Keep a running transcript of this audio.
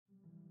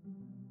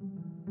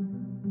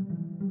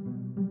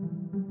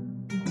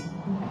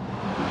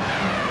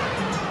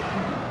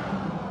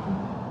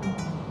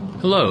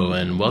Hello,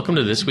 and welcome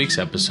to this week's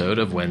episode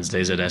of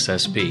Wednesdays at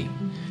SSP,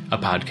 a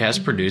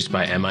podcast produced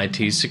by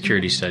MIT's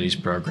Security Studies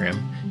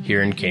program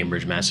here in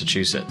Cambridge,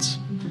 Massachusetts.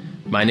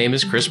 My name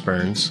is Chris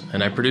Burns,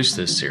 and I produce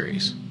this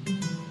series.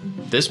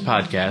 This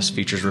podcast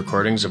features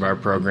recordings of our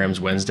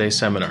program's Wednesday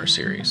seminar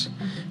series,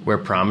 where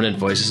prominent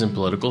voices in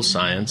political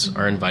science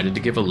are invited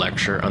to give a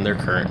lecture on their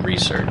current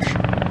research.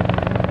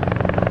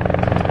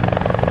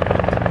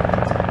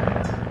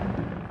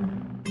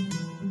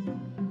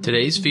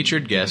 Today's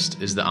featured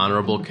guest is the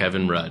Honorable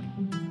Kevin Rudd.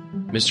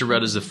 Mr.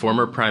 Rudd is the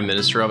former Prime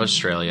Minister of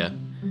Australia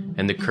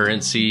and the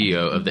current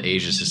CEO of the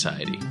Asia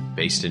Society,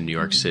 based in New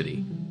York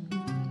City.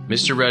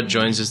 Mr. Rudd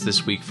joins us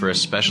this week for a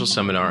special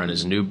seminar on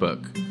his new book,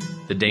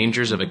 The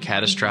Dangers of a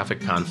Catastrophic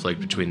Conflict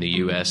Between the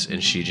U.S.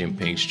 and Xi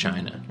Jinping's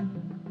China.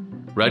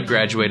 Rudd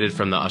graduated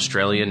from the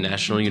Australian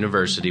National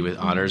University with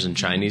honors in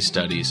Chinese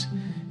studies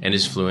and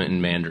is fluent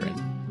in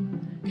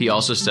Mandarin. He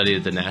also studied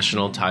at the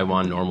National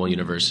Taiwan Normal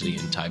University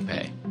in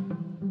Taipei.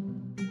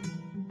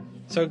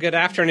 So good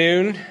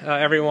afternoon,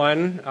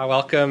 everyone.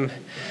 Welcome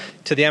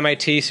to the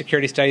MIT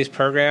Security Studies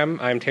program.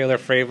 I'm Taylor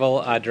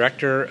Fravel,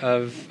 Director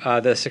of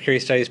the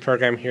Security Studies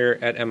program here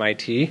at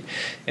MIT.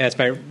 And it's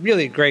my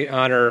really great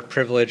honor,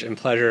 privilege, and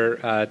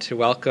pleasure to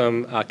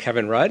welcome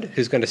Kevin Rudd,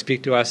 who's going to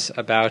speak to us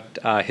about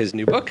his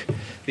new book,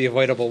 The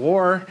Avoidable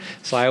War.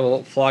 So I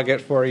will flog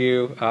it for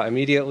you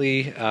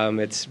immediately.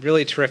 It's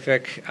really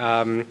terrific.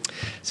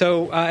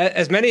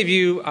 As many of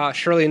you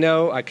surely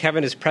know,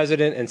 Kevin is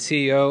President and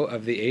CEO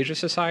of the Asia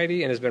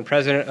Society and has been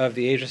President of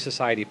the Asia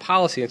Society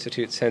Policy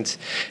Institute since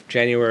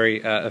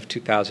January of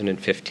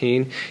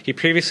 2015. He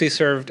previously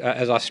served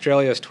as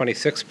Australia's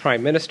 26th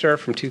Prime Minister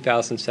from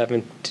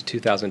 2007 to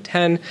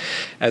 2010,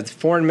 as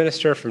Foreign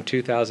Minister from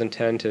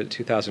 2010 to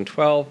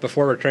 2012,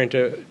 before returning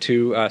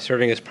to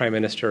serving as Prime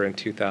Minister in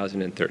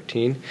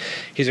 2013.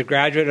 He's a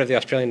graduate of the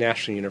Australian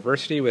National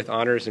University with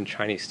honors in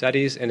Chinese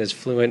studies and is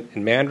fluent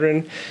in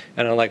Mandarin.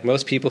 And unlike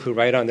most people who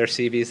write on their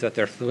CVs that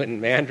they're fluent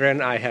in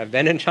Mandarin, I have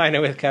been in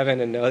China with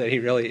Kevin and know that he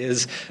really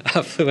is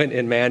fluent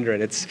in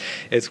Mandarin.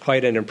 It's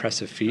quite an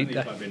impressive feat. Only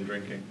if I've been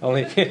drinking.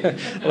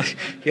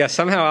 Yeah,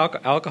 somehow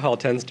alcohol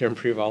tends to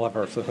improve all of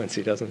our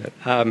fluency, doesn't it?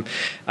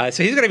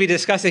 So he's going to be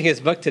discussing his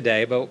book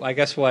today, but I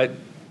guess what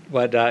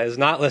is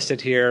not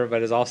listed here,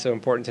 but is also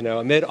important to know,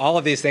 amid all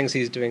of these things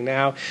he's doing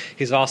now,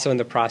 he's also in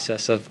the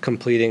process of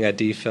completing a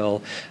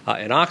DPhil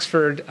in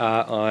Oxford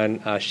on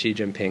Xi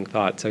Jinping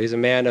thought. So he's a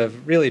man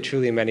of really,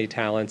 truly many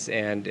talents,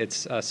 and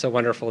it's so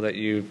wonderful that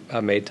you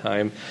made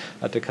time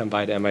to come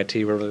by to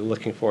MIT. We're really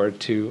looking forward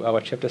to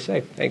what you have to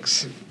say.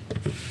 Thanks.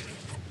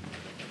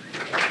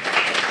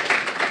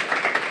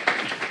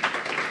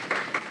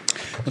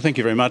 Well, thank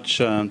you very much,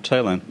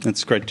 Taylor.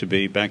 It's great to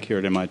be back here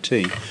at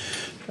MIT.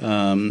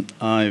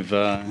 I've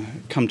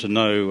come to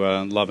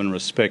know, love and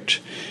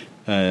respect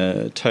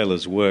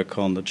Taylor's work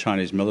on the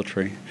Chinese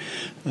military,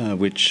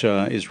 which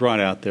is right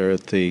out there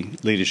at the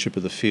leadership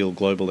of the field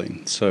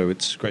globally. So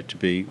it's great to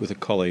be with a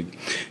colleague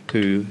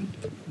who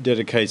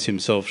dedicates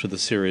himself to the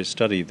serious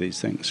study of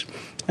these things.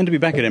 And to be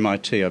back at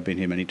MIT, I've been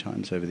here many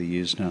times over the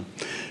years now,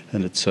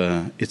 and it's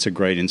a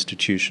great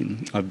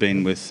institution. I've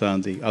been with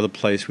the other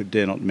place, we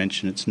dare not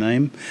mention its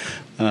name,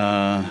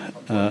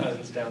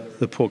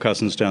 the Poor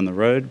Cousins down the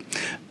road.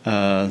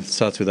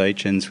 Starts with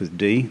H, ends with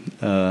D,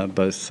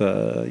 both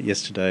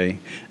yesterday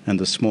and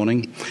this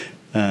morning.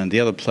 And the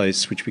other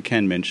place, which we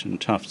can mention,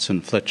 Tufts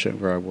and Fletcher,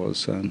 where I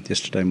was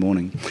yesterday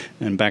morning,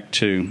 and back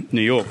to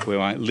New York,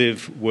 where I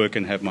live, work,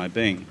 and have my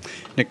being.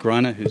 Nick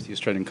Greiner, who's the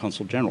Australian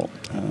Consul General,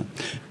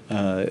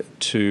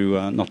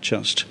 to not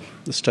just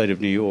the state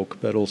of New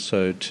York, but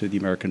also to the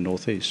American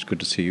Northeast. Good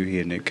to see you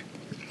here, Nick.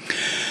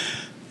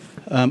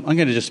 I'm going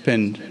to just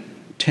spend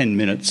 10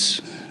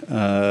 minutes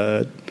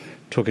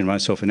talking to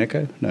myself in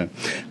echo? No.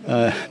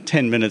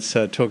 10 minutes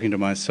talking to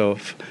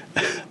myself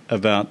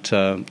about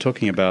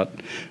talking about,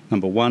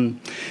 number one,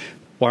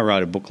 why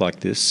write a book like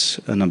this,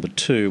 and number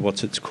two,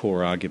 what's its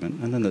core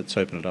argument, and then let's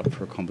open it up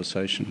for a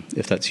conversation,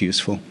 if that's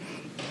useful.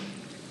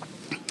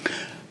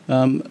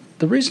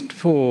 The reason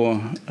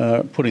for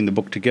putting the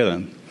book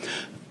together,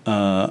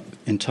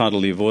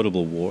 entitled The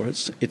Avoidable War,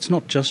 it's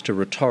not just a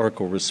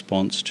rhetorical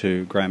response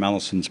to Graham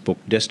Allison's book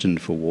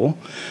Destined for War,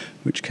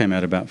 which came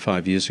out about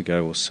 5 years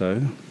ago or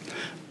so.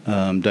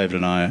 Graham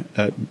and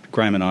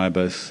I are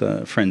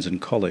both friends and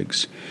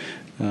colleagues.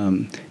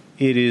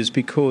 It is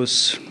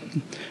because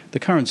the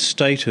current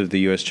state of the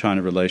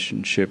US-China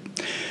relationship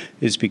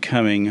is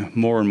becoming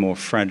more and more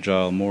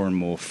fragile, more and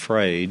more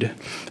frayed,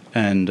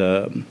 and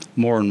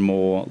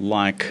more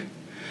like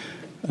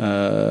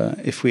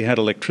if we had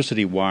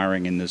electricity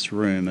wiring in this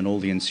room and all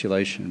the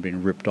insulation had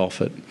been ripped off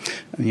it,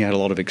 and you had a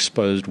lot of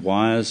exposed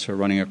wires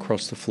running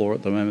across the floor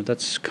at the moment.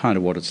 That's kind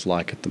of what it's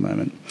like at the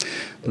moment.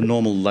 The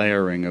normal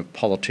layering of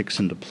politics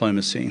and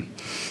diplomacy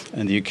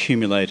and the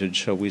accumulated,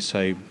 shall we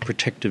say,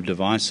 protective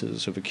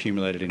devices of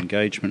accumulated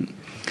engagement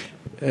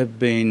have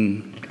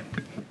been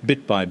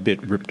bit by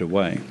bit ripped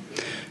away.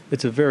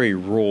 It's a very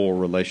raw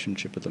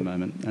relationship at the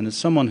moment. And as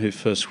someone who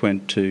first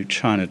went to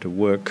China to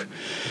work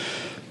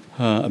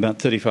about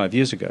 35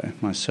 years ago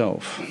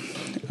myself,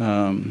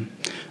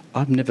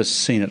 I've never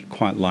seen it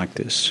quite like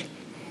this.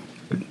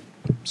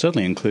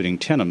 Certainly including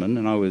Tiananmen,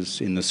 and I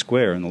was in the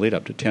square in the lead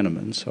up to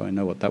Tiananmen, so I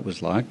know what that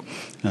was like,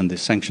 and the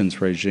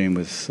sanctions regime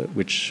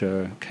which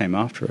came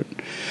after it,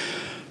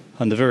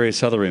 and the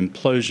various other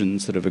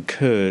implosions that have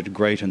occurred,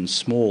 great and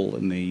small,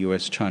 in the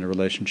US-China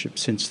relationship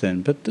since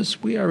then. But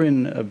we are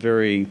in a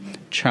very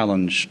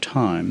challenged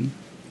time,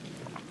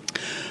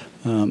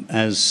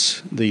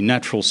 as the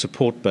natural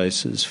support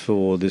bases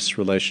for this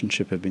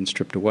relationship have been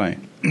stripped away.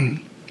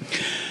 And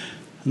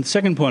the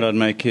second point I'd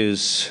make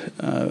is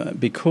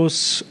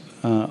because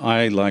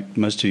I, like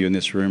most of you in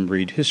this room,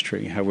 read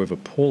history, however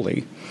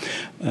poorly,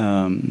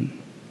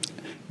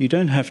 you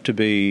don't have to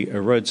be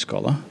a Rhodes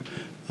Scholar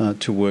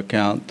to work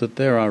out that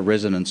there are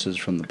resonances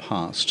from the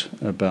past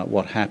about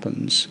what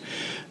happens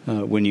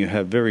when you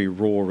have very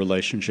raw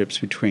relationships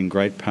between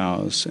great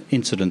powers.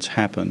 Incidents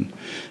happen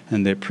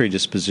and they're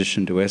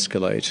predispositioned to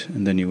escalate,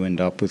 and then you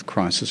end up with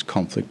crisis,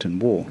 conflict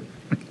and war.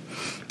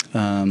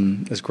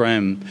 As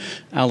Graham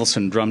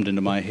Allison drummed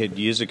into my head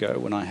years ago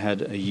when I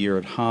had a year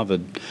at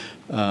Harvard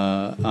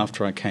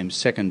after I came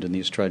second in the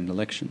Australian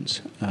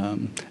elections,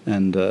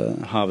 and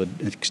Harvard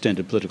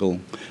extended political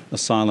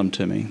asylum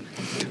to me.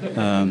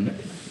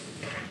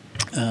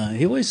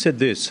 He always said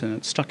this, and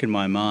it stuck in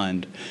my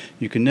mind: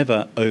 you can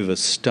never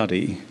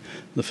overstudy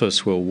the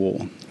First World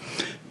War,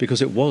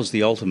 because it was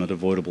the ultimate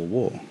avoidable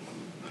war.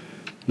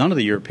 None of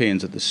the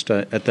Europeans at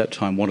that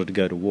time wanted to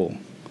go to war.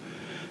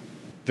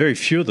 Very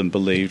few of them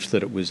believed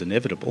that it was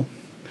inevitable,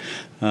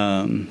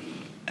 but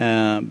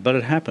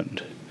it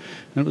happened.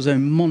 And it was a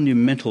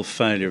monumental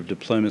failure of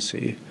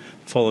diplomacy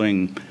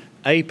following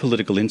a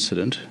political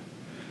incident,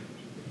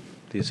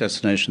 the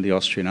assassination of the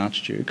Austrian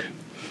Archduke.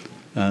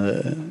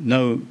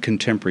 No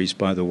contemporaries,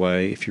 by the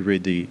way, if you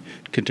read the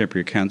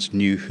contemporary accounts,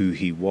 knew who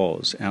he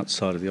was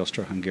outside of the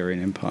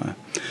Austro-Hungarian Empire.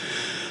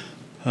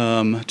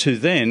 To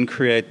then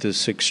create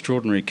this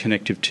extraordinary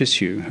connective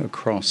tissue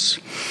across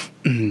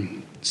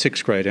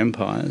 6 great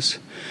empires,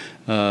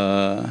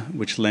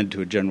 which led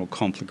to a general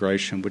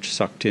conflagration which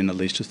sucked in at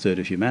least a third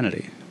of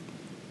humanity.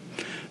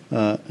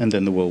 And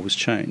then the world was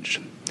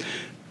changed.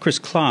 Chris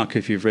Clark,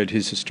 if you've read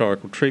his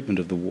historical treatment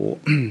of the war,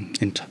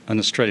 an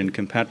Australian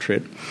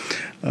compatriot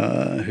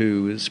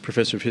who is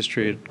Professor of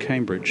History at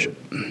Cambridge,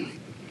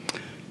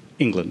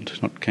 England,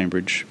 not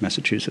Cambridge,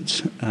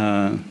 Massachusetts.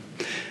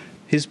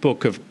 His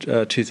book of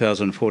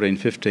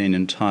 2014-15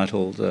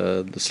 entitled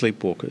The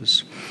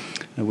Sleepwalkers,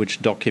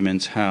 which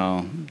documents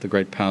how the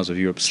great powers of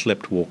Europe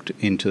sleptwalked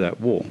into that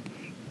war.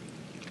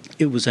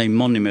 It was a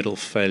monumental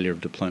failure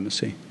of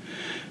diplomacy.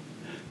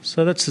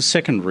 So that's the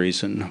second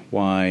reason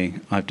why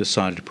I've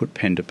decided to put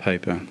pen to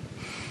paper.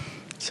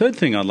 Third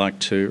thing I'd like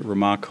to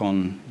remark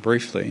on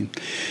briefly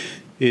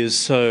is,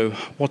 so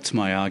what's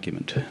my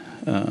argument?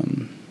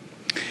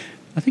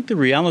 I think the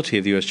reality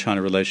of the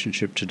US-China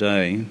relationship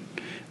today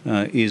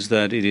is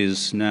that it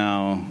is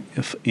now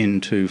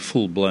into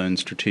full-blown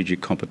strategic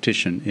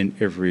competition in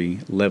every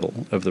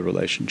level of the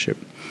relationship,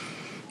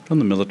 from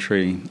the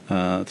military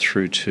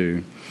through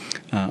to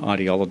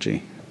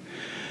ideology.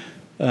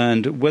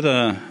 And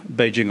whether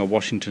Beijing or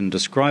Washington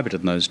describe it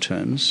in those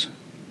terms,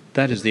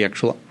 that is the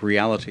actual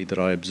reality that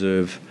I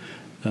observe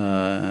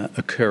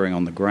occurring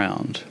on the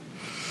ground.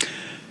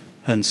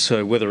 And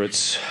so whether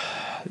it's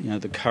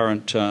the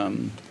current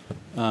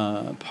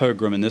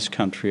pogrom in this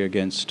country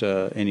against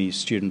any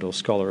student or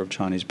scholar of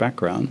Chinese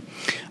background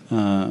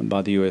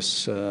by the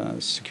US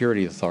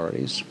security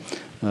authorities,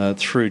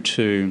 through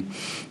to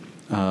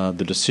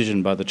the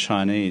decision by the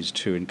Chinese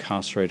to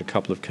incarcerate a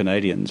couple of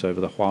Canadians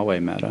over the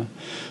Huawei matter,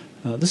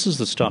 this is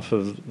the stuff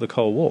of the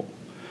Cold War.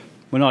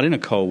 We're not in a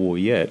Cold War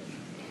yet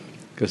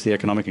because the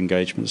economic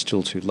engagement is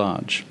still too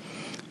large.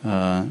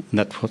 And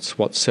that's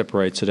what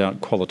separates it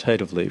out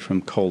qualitatively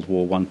from Cold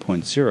War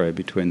 1.0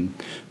 between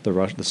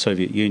the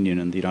Soviet Union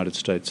and the United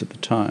States at the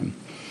time.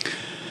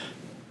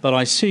 But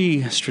I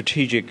see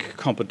strategic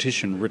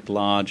competition writ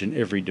large in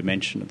every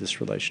dimension of this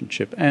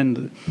relationship.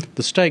 And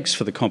the stakes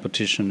for the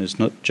competition is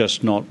not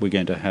we're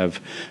going to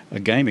have a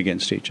game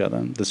against each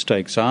other. The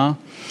stakes are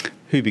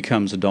who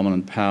becomes the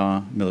dominant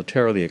power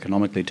militarily,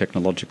 economically,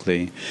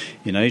 technologically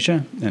in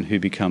Asia, and who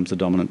becomes the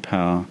dominant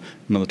power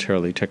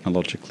militarily,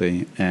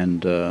 technologically,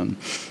 and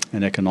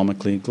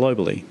economically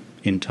globally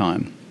in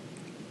time.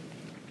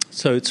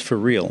 So it's for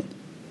real.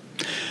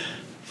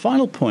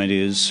 Final point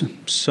is,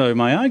 so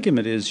my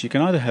argument is you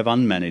can either have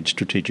unmanaged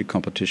strategic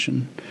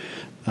competition,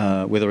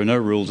 where there are no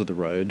rules of the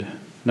road,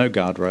 no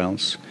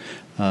guardrails,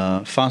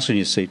 fasten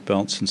your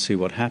seatbelts and see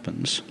what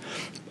happens.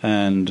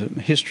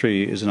 And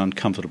history is an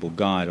uncomfortable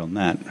guide on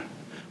that,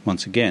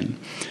 once again,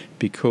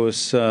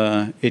 because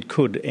it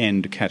could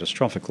end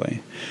catastrophically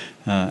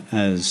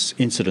as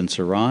incidents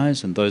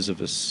arise, and those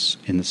of us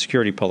in the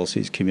security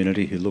policies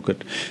community who look at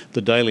the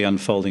daily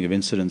unfolding of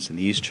incidents in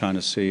the East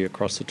China Sea,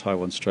 across the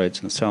Taiwan Straits,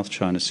 in the South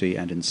China Sea,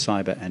 and in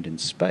cyber and in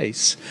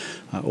space,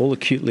 are all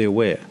acutely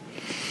aware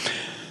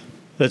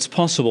that it's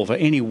possible for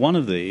any one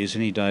of these,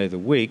 any day of the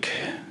week,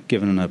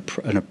 given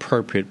an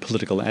appropriate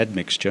political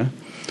admixture,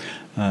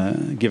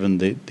 given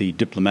the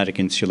diplomatic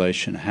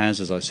insulation has,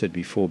 as I said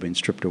before, been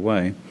stripped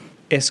away,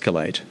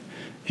 escalate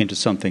into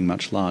something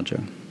much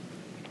larger.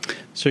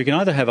 So you can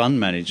either have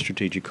unmanaged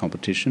strategic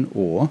competition,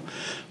 or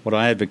what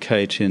I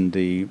advocate in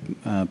the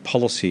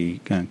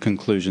policy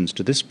conclusions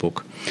to this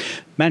book,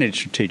 managed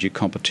strategic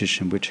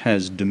competition, which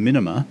has de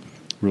minima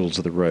rules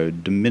of the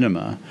road, de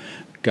minima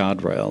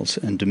guardrails,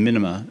 and de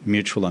minima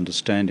mutual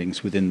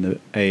understandings within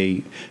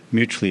a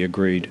mutually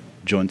agreed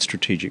joint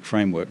strategic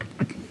framework.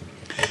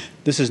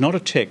 This is not a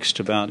text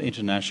about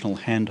international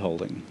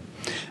hand-holding.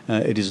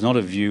 It is not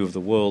a view of the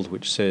world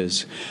which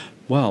says,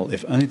 well,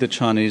 if only the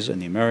Chinese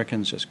and the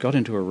Americans just got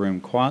into a room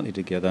quietly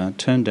together,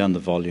 turned down the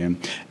volume,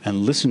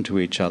 and listened to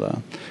each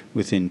other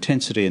with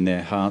intensity in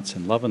their hearts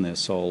and love in their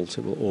souls,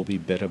 it will all be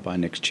better by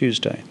next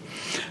Tuesday.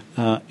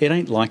 It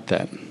ain't like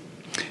that.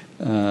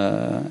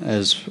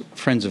 As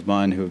friends of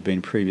mine who have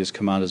been previous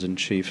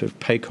commanders-in-chief of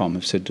PACOM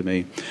have said to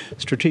me,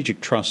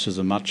 strategic trust is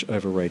a much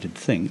overrated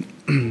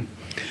thing.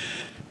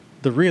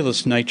 The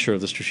realist nature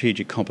of the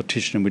strategic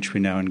competition in which we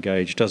now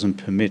engage doesn't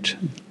permit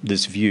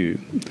this view.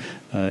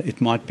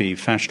 It might be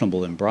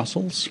fashionable in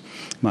Brussels,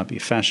 it might be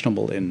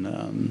fashionable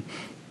in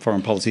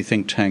foreign policy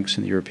think tanks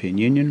in the European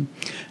Union,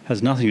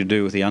 has nothing to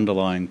do with the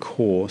underlying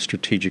core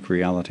strategic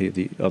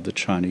reality of the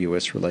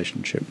China-US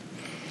relationship.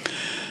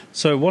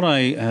 So what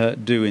I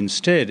do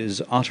instead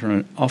is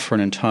offer an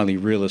entirely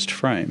realist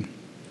frame,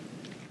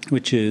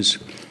 which is,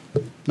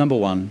 number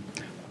one,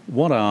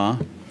 what are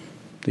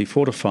the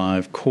 4 to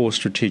 5 core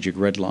strategic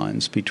red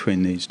lines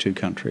between these two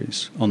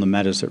countries on the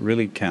matters that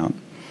really count: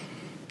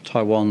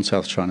 Taiwan,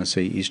 South China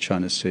Sea, East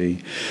China Sea,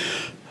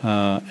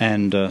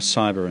 and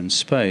cyber and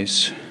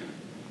space.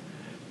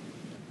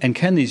 And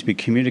can these be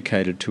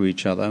communicated to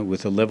each other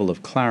with a level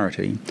of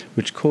clarity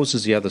which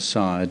causes the other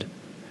side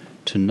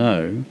to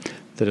know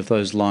that if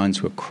those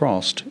lines were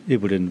crossed, it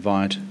would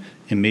invite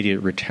immediate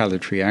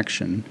retaliatory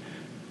action,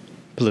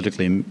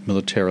 politically,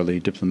 militarily,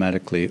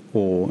 diplomatically,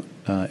 or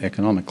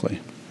economically?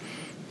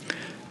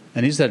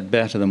 And is that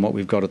better than what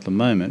we've got at the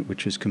moment,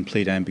 which is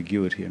complete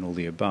ambiguity and all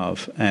the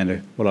above,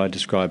 and what I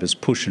describe as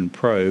push and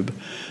probe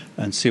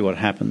and see what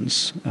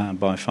happens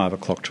by 5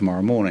 o'clock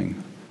tomorrow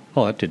morning?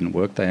 Oh, that didn't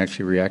work. They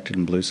actually reacted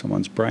and blew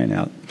someone's brain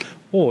out.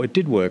 Or it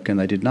did work and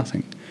they did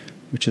nothing,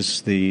 which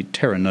is the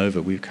terra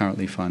nova we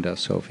currently find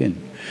ourselves in.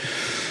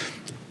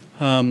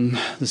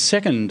 The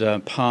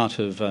second part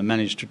of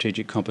managed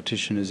strategic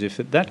competition is if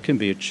that can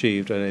be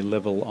achieved at a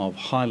level of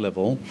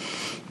high-level,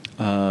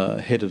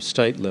 head of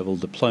state level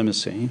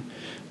diplomacy,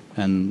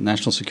 and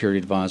national security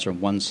advisor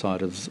on one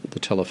side of the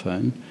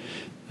telephone,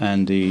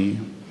 and the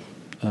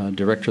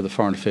director of the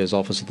Foreign Affairs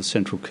Office of the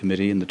Central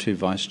Committee and the 2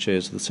 vice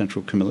chairs of the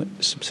Central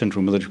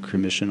Military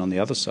Commission on the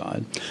other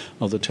side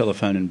of the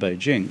telephone in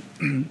Beijing,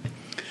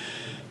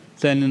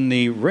 then in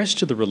the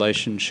rest of the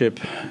relationship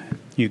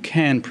you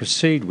can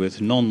proceed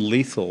with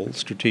non-lethal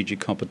strategic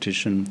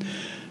competition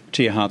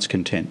to your heart's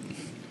content.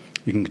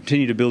 You can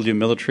continue to build your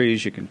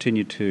militaries, you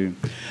continue to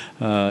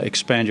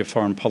expand your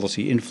foreign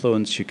policy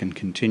influence, you can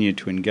continue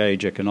to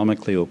engage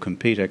economically or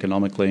compete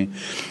economically,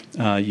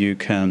 you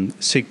can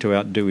seek to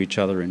outdo each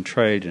other in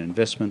trade and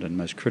investment and,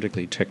 most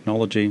critically,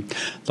 technology,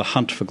 the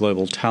hunt for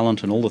global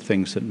talent and all the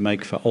things that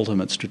make for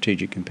ultimate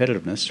strategic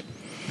competitiveness,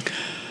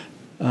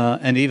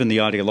 and even the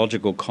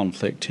ideological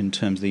conflict in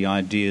terms of the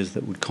ideas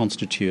that would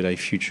constitute a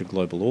future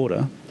global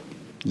order,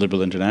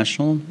 liberal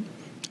international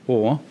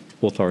or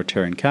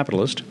authoritarian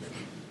capitalist.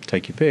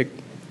 Take your pick.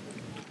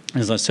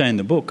 As I say in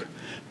the book,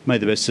 may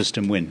the best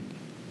system win.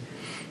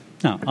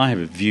 Now, I have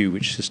a view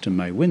which system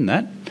may win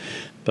that,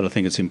 but I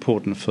think it's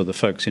important for the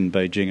folks in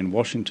Beijing and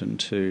Washington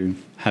to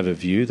have a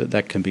view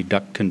that can be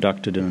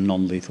conducted in a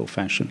non-lethal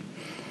fashion.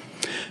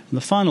 And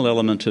the final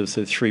element of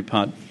the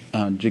 3-part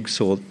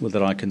jigsaw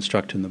that I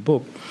construct in the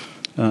book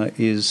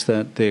is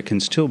that there can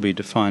still be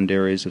defined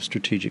areas of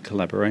strategic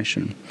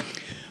collaboration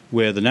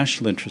where the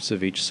national interests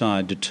of each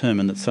side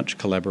determine that such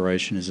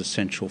collaboration is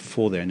essential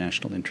for their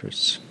national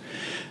interests.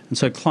 And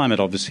so climate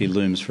obviously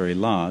looms very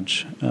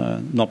large,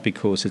 not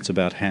because it's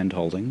about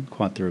hand-holding,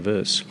 quite the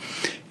reverse.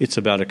 It's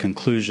about a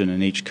conclusion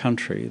in each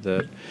country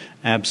that,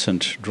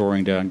 absent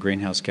drawing down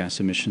greenhouse gas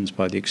emissions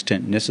by the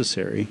extent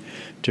necessary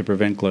to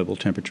prevent global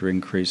temperature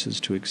increases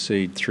to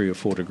exceed 3 or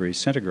 4 degrees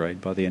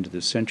centigrade by the end of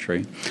this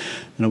century,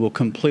 and it will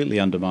completely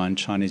undermine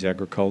Chinese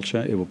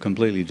agriculture, it will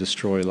completely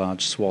destroy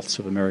large swaths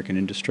of American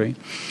industry,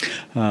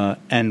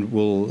 and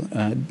will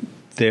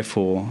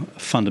therefore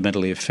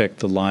fundamentally affect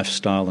the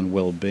lifestyle and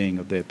well-being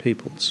of their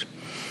peoples.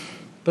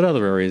 But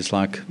other areas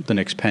like the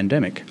next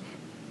pandemic,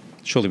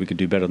 surely we could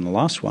do better than the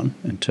last one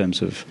in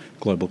terms of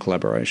global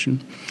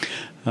collaboration,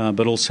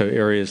 but also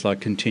areas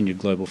like continued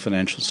global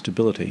financial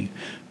stability,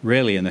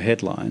 rarely in the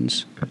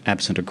headlines,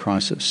 absent a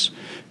crisis,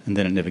 and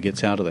then it never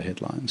gets out of the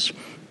headlines.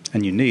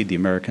 And you need the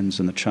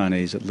Americans and the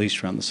Chinese at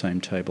least around the same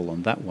table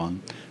on that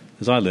one,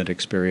 as I learned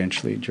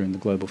experientially during the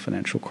global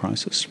financial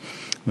crisis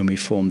when we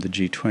formed the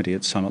G20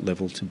 at summit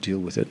level to deal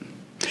with it.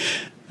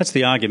 That's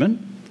the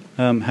argument.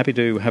 I'm happy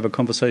to have a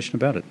conversation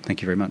about it.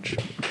 Thank you very much.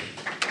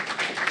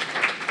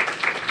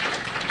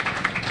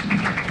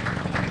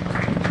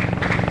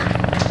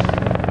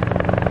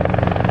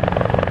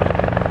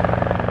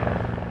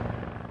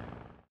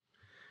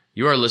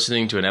 You are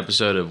listening to an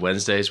episode of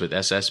Wednesdays with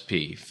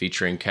SSP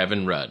featuring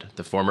Kevin Rudd,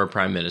 the former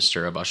Prime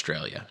Minister of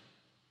Australia.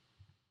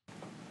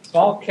 So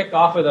I'll kick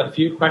off with a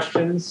few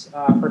questions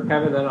for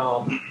Kevin, then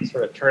I'll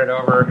sort of turn it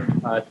over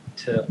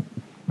to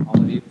all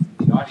of you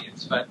in the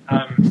audience. But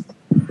I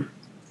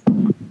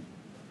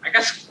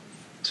guess,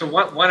 so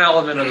one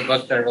element of the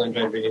book that I really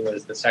enjoyed reading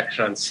was the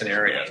section on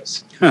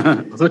scenarios.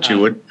 I thought you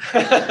would.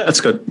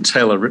 That's got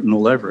Taylor written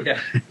all over it.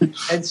 Yeah.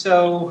 And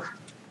so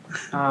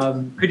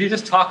could you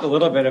just talk a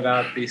little bit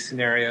about these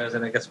scenarios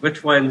and I guess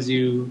which ones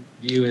you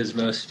view as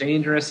most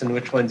dangerous and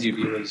which ones you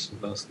view as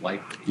most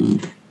likely,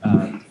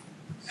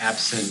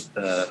 absent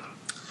the,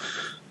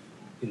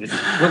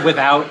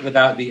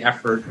 without the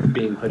effort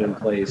being put in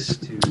place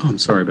to I'm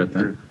sorry about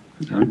that.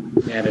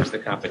 manage the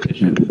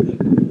competition?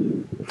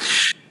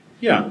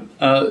 Yeah.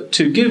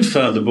 To give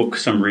the book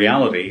some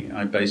reality,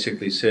 I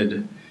basically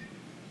said,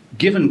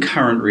 given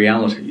current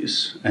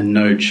realities and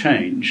no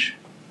change,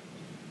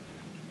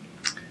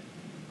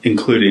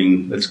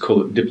 including, let's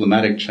call it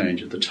diplomatic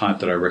change of the type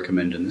that I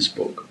recommend in this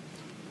book,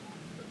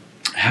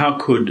 how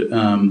could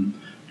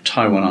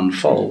Taiwan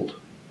unfold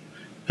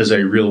as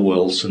a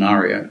real-world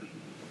scenario?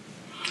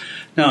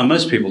 Now,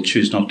 most people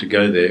choose not to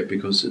go there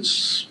because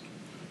it's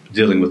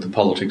dealing with the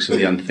politics of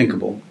the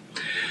unthinkable.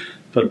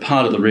 But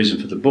part of the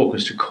reason for the book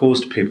is to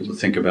cause people to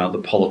think about the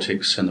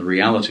politics and the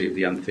reality of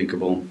the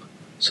unthinkable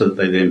so that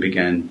they then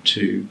began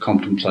to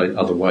contemplate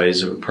other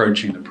ways of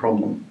approaching the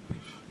problem.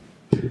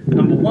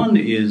 Number one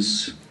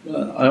is,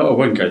 I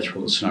won't go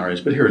through all the scenarios,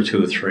 but here are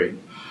two or three.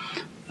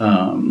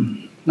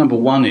 Number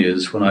one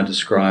is what I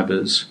describe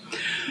as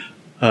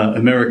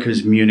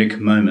America's Munich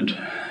moment.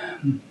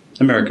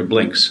 America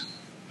blinks.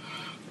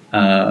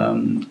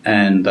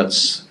 And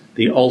that's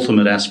the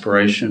ultimate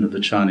aspiration of the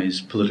Chinese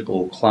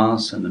political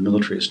class and the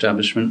military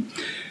establishment,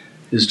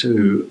 is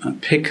to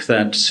pick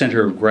that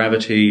center of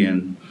gravity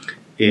in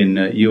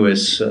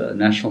US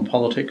national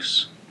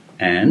politics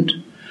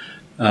and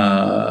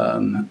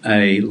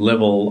a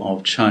level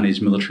of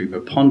Chinese military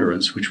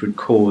preponderance which would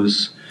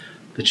cause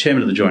the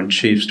chairman of the Joint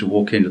Chiefs to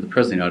walk into the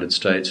President of the United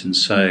States and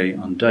say,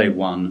 on day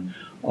one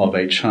of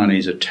a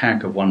Chinese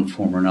attack of one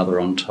form or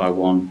another on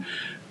Taiwan,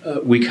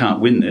 we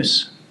can't win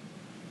this,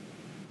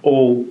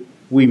 or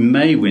we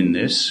may win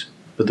this,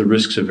 but the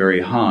risks are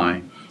very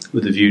high,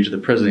 with a view to the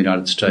President of the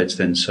United States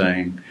then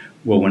saying,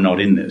 well, we're not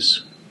in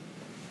this.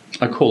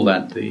 I call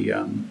that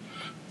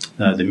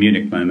the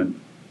Munich moment.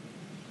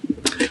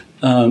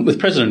 With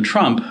President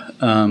Trump,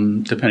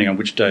 depending on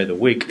which day of the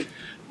week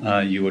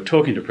you were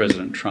talking to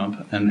President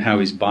Trump and how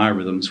his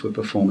biorhythms were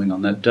performing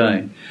on that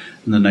day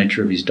and the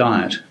nature of his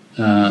diet,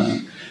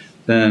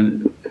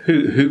 then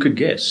who could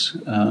guess?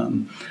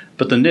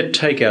 But the net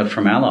takeout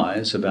from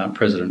allies about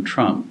President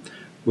Trump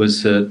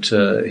was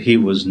that he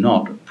was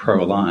not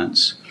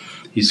pro-alliance.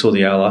 He saw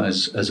the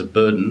allies as a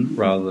burden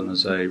rather than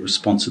as a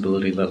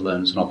responsibility, let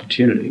alone as an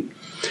opportunity.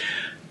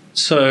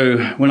 So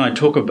when I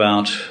talk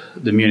about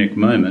the Munich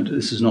moment,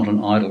 this is not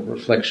an idle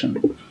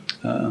reflection.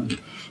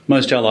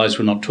 Most allies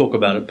would not talk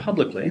about it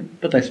publicly,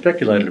 but they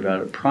speculated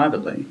about it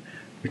privately,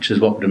 which is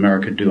what would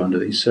America do under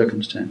these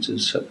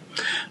circumstances. So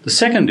the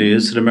second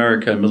is that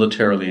America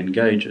militarily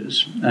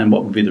engages, and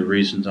what would be the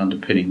reasons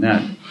underpinning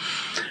that?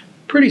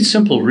 Pretty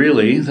simple,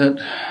 really, that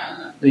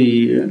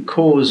the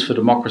cause for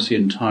democracy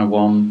in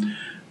Taiwan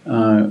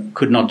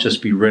could not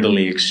just be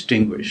readily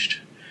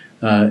extinguished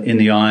in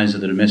the eyes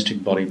of the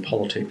domestic body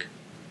politic.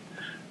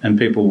 And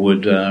people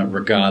would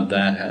regard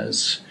that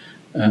as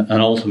an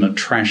ultimate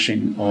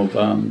trashing of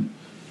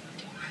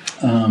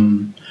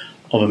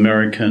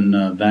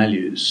American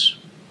values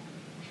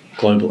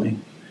globally,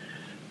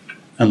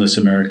 unless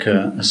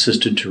America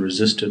assisted to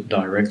resist it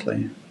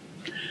directly.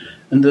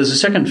 And there's a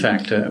second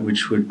factor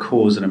which would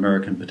cause an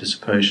American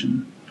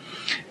participation,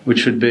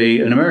 which would be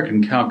an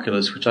American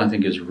calculus which I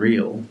think is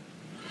real,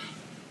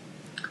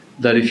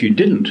 that if you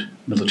didn't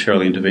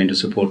militarily intervene to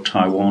support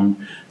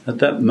Taiwan, at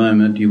that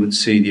moment you would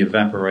see the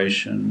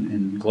evaporation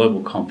in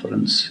global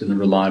confidence in the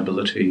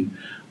reliability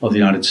of the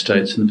United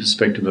States and the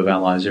perspective of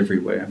allies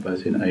everywhere,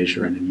 both in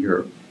Asia and in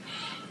Europe.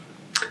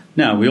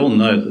 Now, we all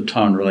know that the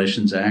Taiwan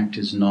Relations Act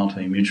is not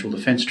a mutual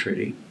defence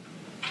treaty.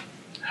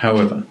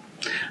 However,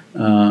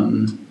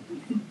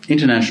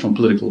 international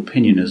political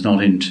opinion is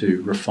not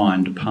into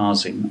refined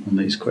parsing on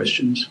these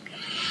questions.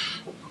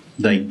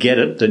 They get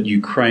it that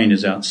Ukraine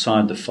is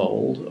outside the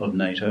fold of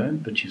NATO,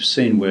 but you've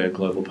seen where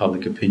global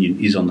public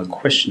opinion is on the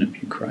question of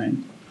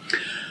Ukraine.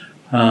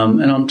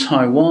 And on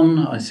Taiwan,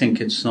 I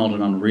think it's not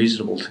an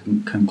unreasonable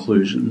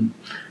conclusion.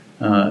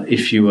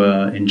 If you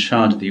are in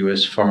charge of the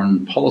US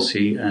foreign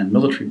policy and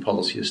military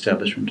policy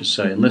establishment to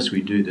say, unless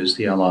we do this,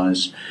 the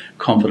Allies'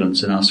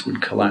 confidence in us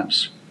would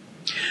collapse.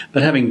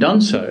 But having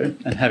done so,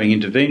 and having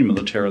intervened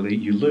militarily,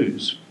 you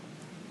lose.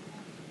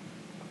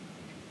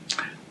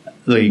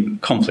 The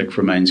conflict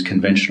remains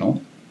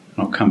conventional.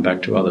 I'll come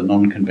back to other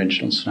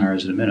non-conventional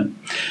scenarios in a minute.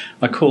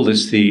 I call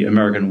this the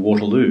American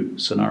Waterloo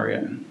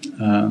scenario.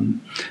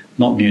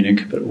 Not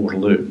Munich, but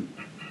Waterloo.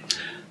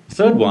 The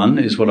third one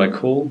is what I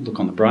call, look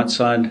on the bright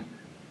side,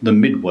 the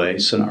Midway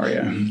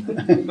scenario,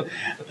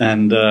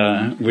 and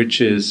which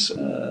is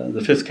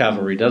the 5th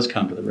Cavalry does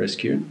come to the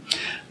rescue.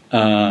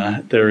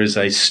 There is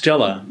a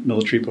stellar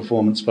military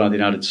performance by the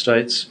United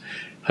States,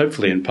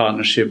 hopefully in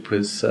partnership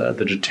with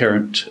the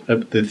deterrent,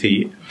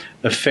 the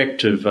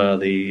effect of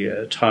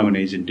the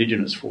Taiwanese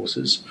indigenous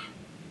forces,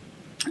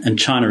 and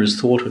China is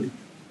thwarted.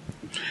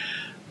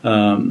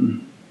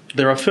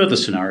 There are further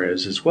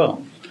scenarios as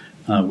well,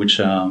 which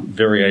are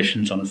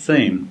variations on a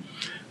theme.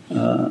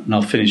 And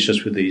I'll finish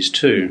just with these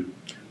two.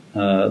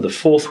 The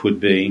fourth would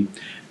be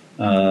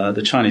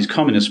the Chinese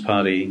Communist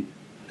Party,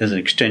 as an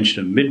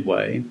extension of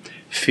Midway,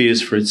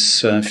 fears for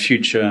its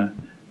future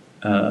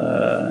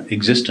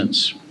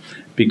existence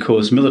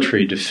because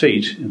military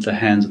defeat at the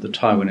hands of the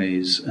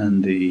Taiwanese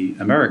and the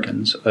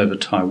Americans over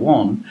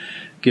Taiwan,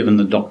 given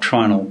the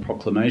doctrinal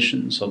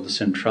proclamations of the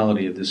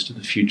centrality of this to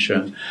the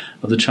future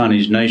of the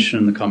Chinese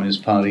nation, the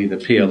Communist Party, the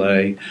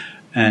PLA,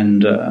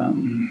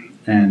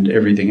 and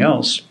everything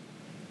else,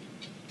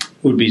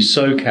 would be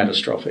so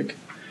catastrophic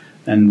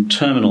and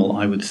terminal,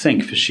 I would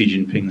think, for Xi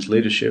Jinping's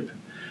leadership,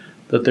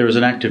 that there is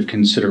an active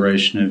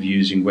consideration of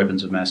using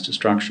weapons of mass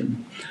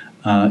destruction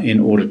in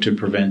order to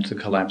prevent the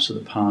collapse of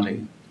the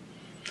party.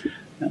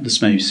 Now,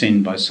 this may be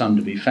seen by some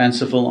to be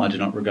fanciful. I do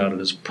not regard it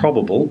as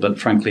probable, but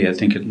frankly I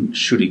think it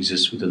should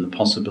exist within the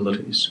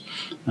possibilities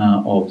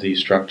of the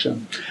structure.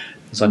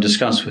 As I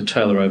discussed with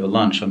Taylor over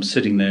lunch, I'm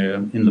sitting there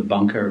in the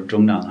bunker of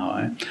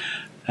Zhongnanhai,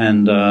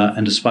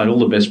 and despite all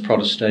the best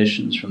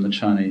protestations from the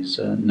Chinese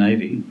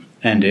Navy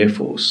and Air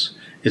Force,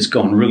 it's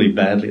gone really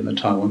badly in the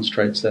Taiwan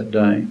Straits that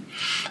day.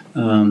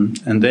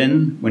 And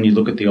then when you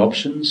look at the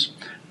options,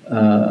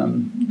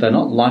 they're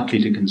not likely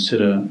to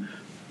consider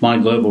my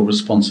global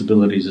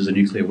responsibilities as a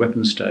nuclear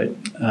weapon state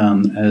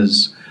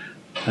as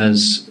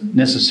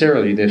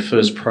necessarily their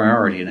first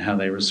priority in how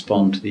they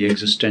respond to the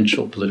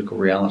existential political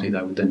reality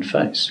they would then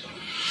face.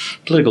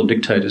 Political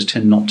dictators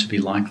tend not to be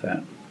like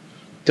that.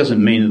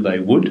 Doesn't mean that they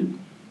would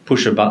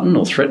push a button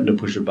or threaten to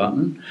push a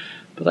button,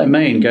 but they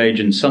may engage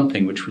in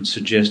something which would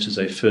suggest as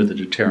a further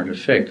deterrent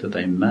effect that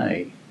they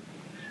may.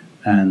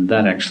 And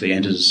that actually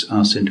enters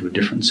us into a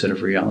different set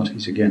of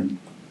realities again.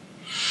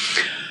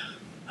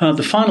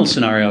 The final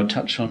scenario I'll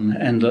touch on,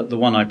 and the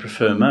one I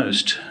prefer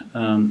most,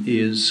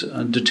 is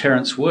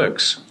deterrence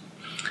works.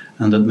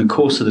 And that in the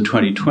course of the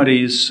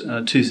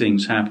 2020s, two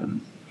things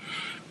happen.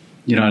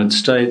 The United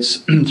States,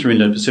 through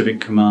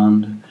Indo-Pacific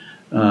Command,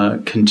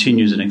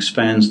 continues and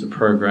expands the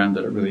program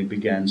that it really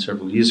began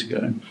several years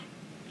ago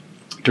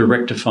to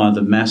rectify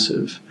the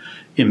massive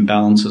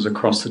imbalances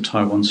across the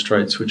Taiwan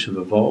Straits which have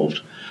evolved,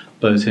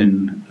 both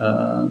in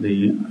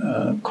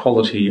the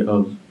quality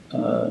of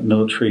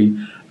military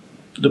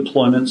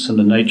deployments and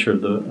the nature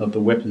of the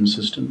weapon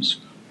systems,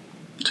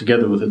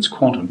 together with its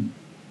quantum.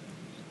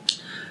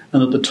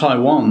 And that the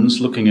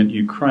Taiwans, looking at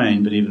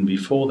Ukraine, but even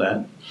before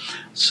that,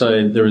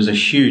 say there is a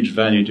huge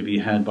value to be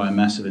had by a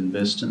massive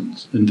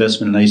investment in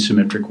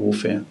asymmetric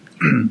warfare,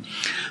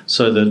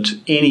 so that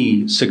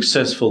any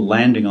successful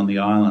landing on the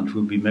island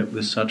would be met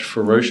with such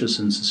ferocious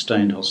and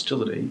sustained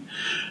hostility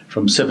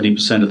from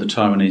 70% of the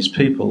Taiwanese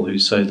people who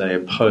say they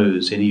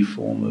oppose any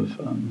form of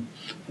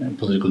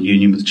political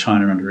union with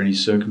China under any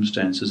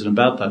circumstances, and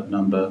about that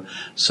number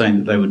saying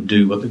that they would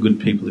do what the good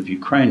people of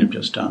Ukraine have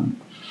just done.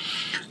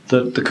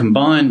 The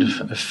combined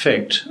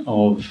effect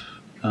of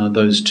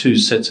those two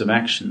sets of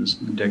actions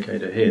in the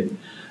decade ahead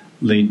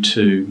lead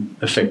to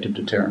effective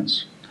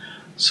deterrence.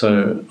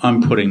 So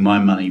I'm putting my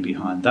money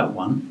behind that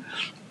one.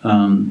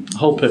 The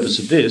whole purpose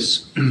of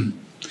this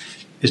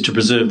is to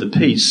preserve the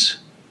peace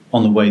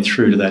on the way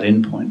through to that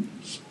endpoint.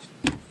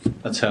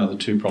 That's how the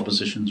two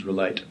propositions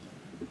relate.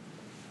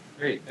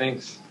 Great,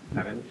 thanks,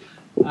 Evan.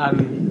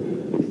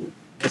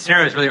 The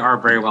scenarios really are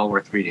very well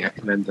worth reading. I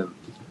commend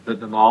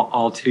them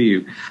all to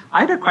you. I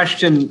had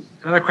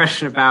another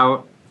question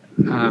about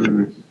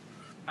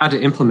how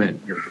to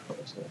implement your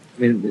proposal.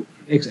 I mean, it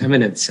makes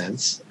eminent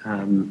sense.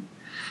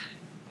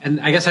 And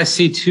I guess I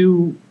see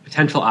two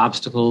potential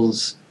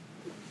obstacles,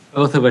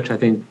 both of which I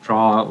think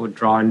would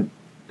draw on,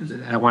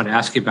 I want to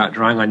ask you about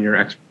drawing on your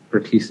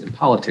expertise in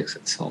politics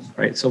itself,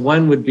 right? So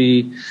one would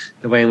be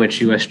the way in which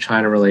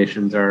U.S.-China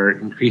relations are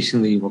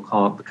increasingly, we'll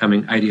call it,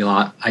 becoming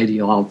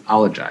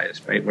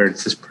ideologized, right? Where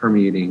it's just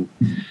permeating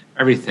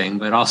everything,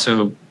 but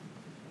also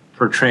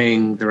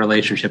portraying the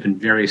relationship in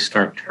very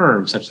stark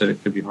terms such that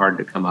it could be hard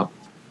to come up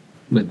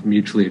with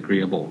mutually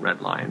agreeable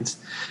red lines.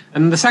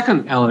 And the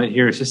second element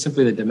here is just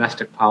simply the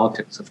domestic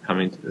politics of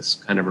coming to this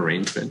kind of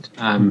arrangement.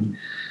 I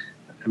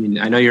mean,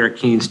 I know you're a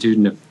keen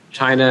student of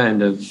China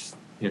and of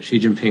Xi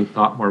Jinping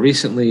thought more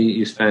recently.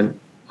 You spent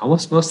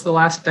almost most of the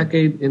last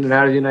decade in and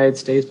out of the United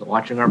States, but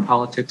watching our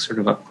politics sort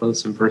of up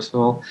close and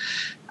personal.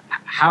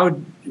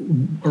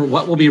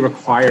 What will be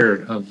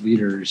required of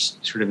leaders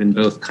sort of in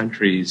both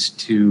countries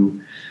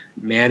to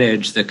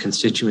manage the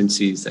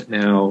constituencies that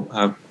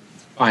now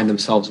find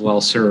themselves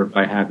well served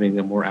by having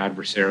a more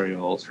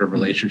adversarial sort of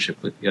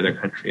relationship with the other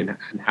country,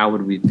 and how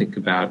would we think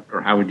about,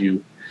 or how would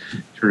you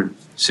sort of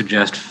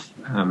suggest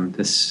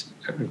this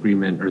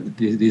agreement or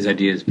these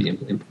ideas be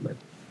implemented?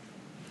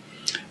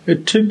 There are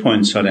 2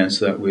 points I'd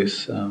answer that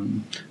with.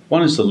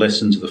 One is the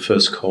lessons of the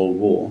First Cold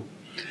War,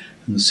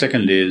 and the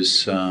second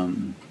is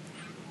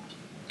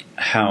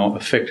how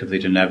effectively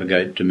to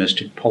navigate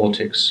domestic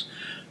politics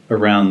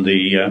around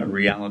the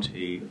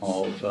reality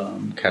of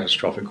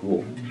catastrophic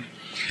war.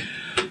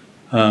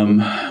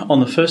 On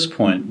the first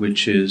point,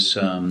 which is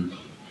the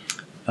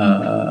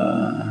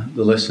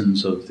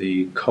lessons of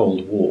the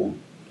Cold War,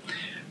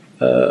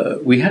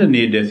 we had a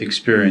near-death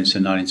experience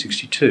in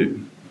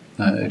 1962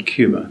 at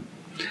Cuba.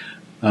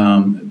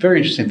 A very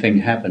interesting thing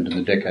happened in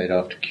the decade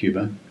after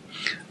Cuba.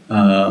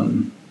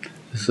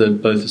 That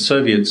both the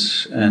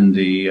Soviets and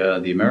the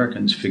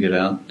Americans figured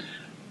out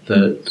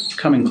that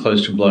coming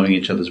close to blowing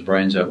each other's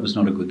brains out was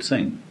not a good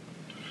thing.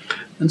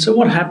 And so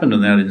what happened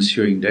in that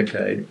ensuing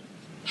decade,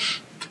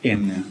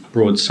 in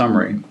broad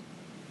summary,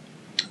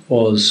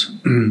 was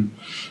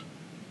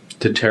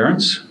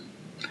deterrence,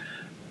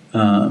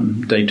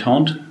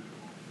 détente,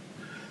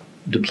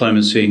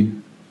 diplomacy,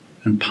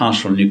 and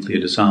partial nuclear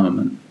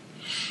disarmament.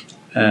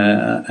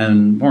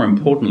 And more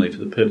importantly, for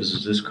the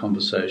purposes of this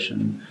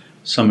conversation,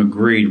 some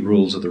agreed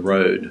rules of the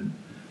road,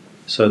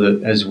 so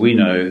that, as we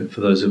know,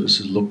 for those of us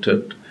who looked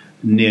at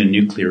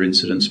near-nuclear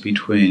incidents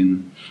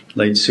between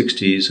late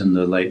 60s and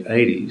the late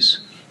 80s,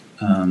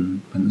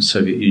 when the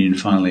Soviet Union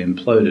finally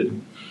imploded,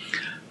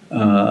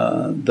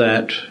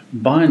 that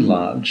by and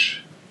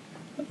large,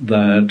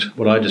 that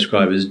what I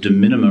describe as de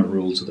minimis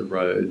rules of the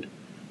road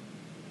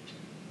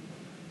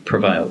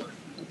prevailed.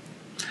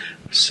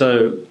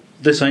 So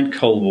this ain't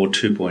Cold War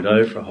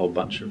 2.0 for a whole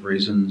bunch of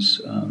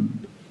reasons,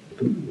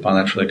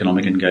 bilateral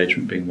economic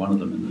engagement being one of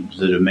them, and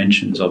the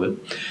dimensions of it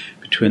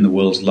between the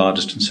world's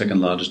largest and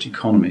second largest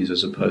economies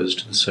as opposed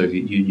to the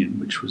Soviet Union,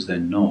 which was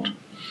then not.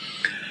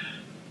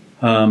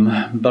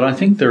 But I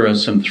think there are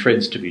some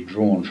threads to be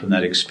drawn from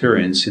that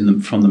experience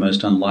from the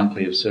most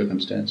unlikely of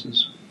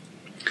circumstances.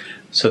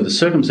 So the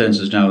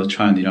circumstances now with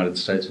China and the United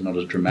States are not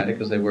as dramatic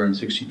as they were in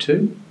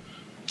 1962,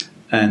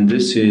 and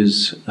this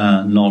is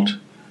not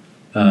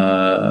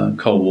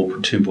Cold War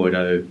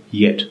 2.0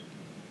 yet.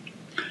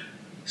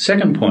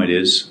 Second point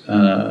is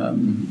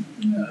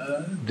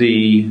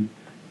the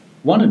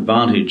one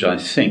advantage, I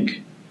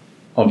think,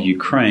 of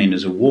Ukraine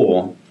as a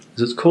war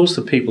is it's caused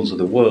the peoples of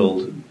the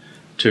world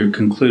to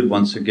conclude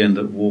once again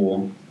that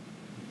war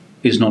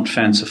is not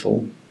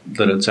fanciful,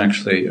 that it's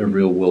actually a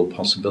real-world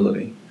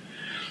possibility,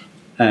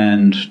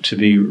 and to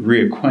be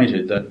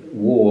reacquainted that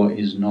war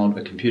is not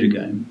a computer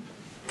game.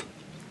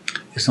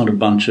 It's not a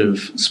bunch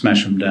of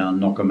smash them down,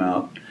 knock them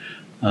out,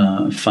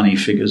 funny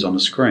figures on a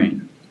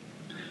screen.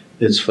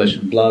 It's flesh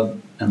and blood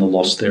and the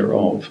loss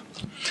thereof.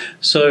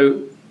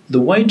 So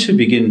the way to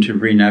begin to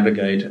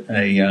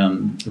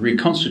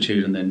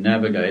reconstitute and then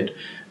navigate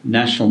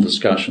national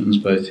discussions,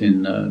 both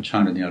in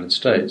China and the United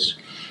States,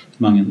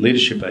 among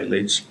leadership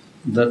elites,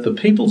 that the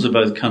peoples of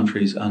both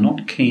countries are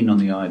not keen on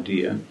the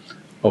idea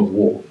of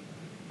war.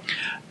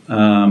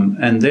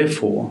 And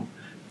therefore,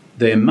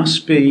 there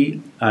must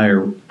be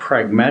a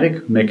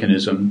pragmatic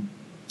mechanism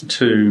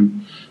to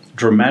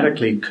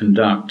dramatically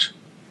conduct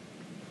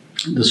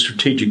the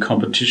strategic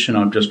competition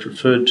I've just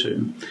referred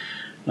to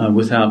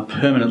without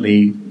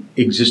permanently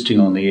existing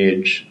on the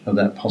edge of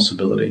that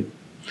possibility.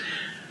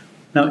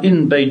 Now,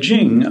 in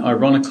Beijing,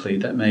 ironically,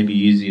 that may be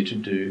easier to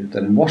do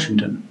than in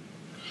Washington.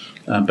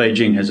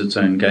 Beijing has its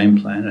own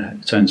game plan,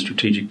 its own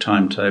strategic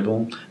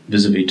timetable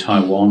vis-à-vis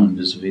Taiwan and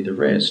vis-à-vis the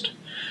rest.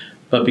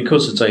 But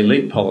because it's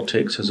elite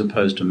politics as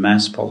opposed to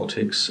mass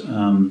politics,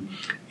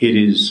 it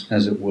is,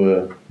 as it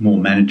were, more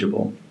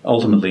manageable.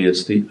 Ultimately,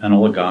 it's an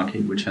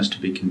oligarchy which has to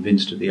be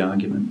convinced of the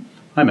argument.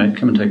 Hi, mate,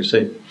 come and take a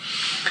seat.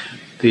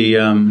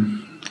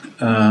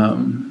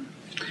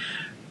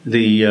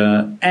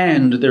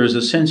 And there is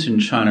a sense in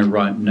China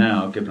right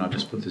now, given I've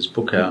just put this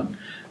book out,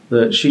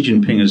 that Xi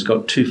Jinping has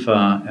got too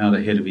far out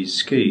ahead of his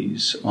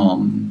skis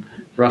on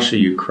Russia,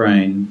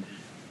 Ukraine,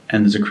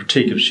 and there's a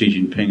critique of Xi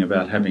Jinping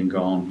about having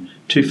gone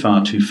too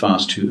far, too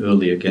fast, too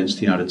early against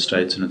the United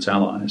States and its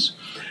allies,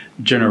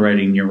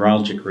 generating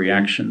neuralgic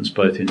reactions,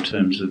 both in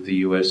terms of the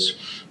US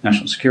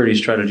National Security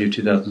Strategy of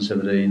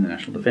 2017, the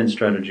National Defense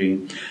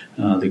Strategy,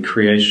 the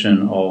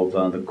creation of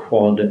the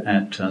Quad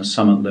at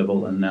summit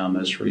level, and now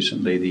most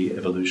recently the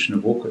evolution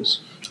of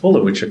AUKUS, all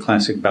of which are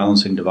classic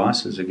balancing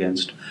devices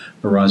against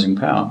a rising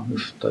power,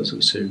 if those of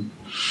us who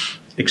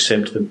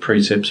accept the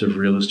precepts of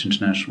realist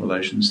international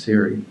relations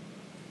theory.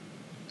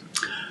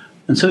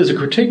 And so there's a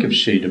critique of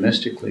Xi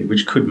domestically,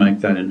 which could make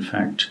that, in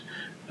fact,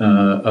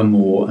 a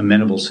more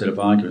amenable set of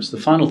arguments. The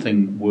final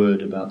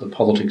word about the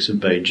politics of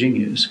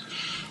Beijing is,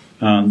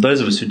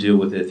 those of us who deal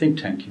with their think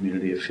tank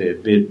community a fair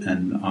bit,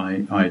 and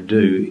I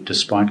do,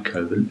 despite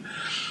COVID,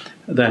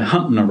 they're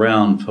hunting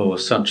around for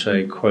such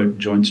a, quote,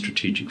 joint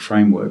strategic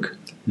framework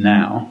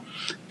now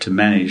to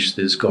manage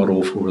this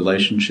god-awful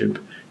relationship,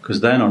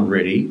 because they're not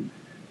ready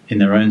in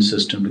their own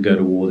system to go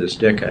to war this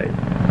decade.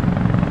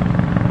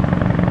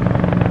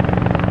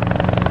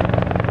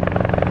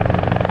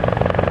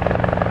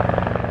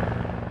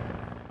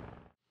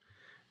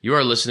 You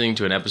are listening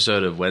to an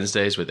episode of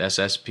Wednesdays with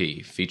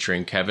SSP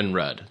featuring Kevin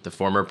Rudd, the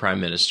former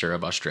Prime Minister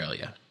of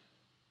Australia.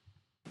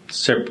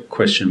 separate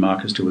question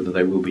mark as to whether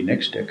they will be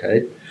next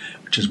decade,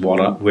 which is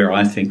where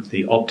I think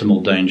the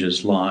optimal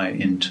dangers lie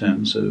in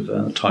terms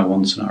of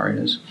Taiwan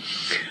scenarios.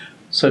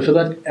 So for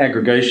that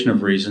aggregation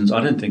of reasons,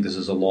 I don't think this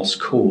is a lost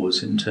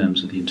cause in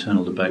terms of the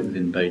internal debate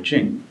within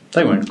Beijing.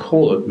 They won't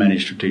call it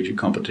managed strategic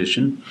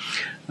competition,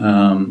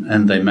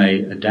 and they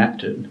may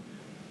adapt it,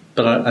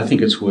 but I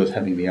think it's worth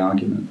having the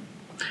argument.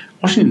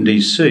 Washington,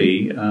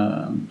 D.C.,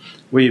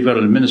 where you've got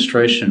an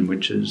administration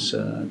which is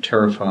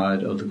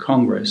terrified of the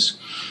Congress,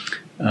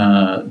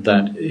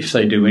 that if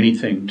they do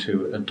anything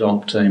to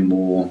adopt a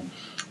more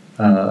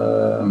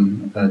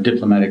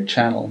diplomatic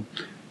channel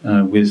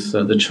with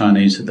the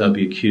Chinese, that they'll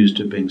be accused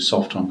of being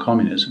soft on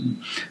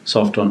communism,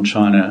 soft on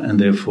China, and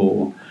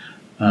therefore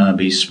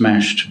be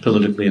smashed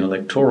politically and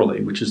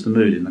electorally, which is the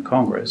mood in the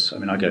Congress. I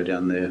mean, I go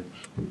down there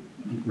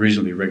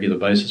reasonably regular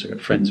basis. I've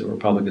got friends who are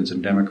Republicans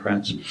and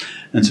Democrats, and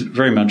it's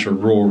very much a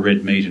raw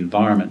red meat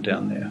environment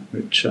down there,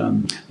 which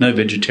no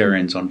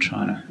vegetarians on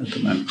China at the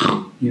moment.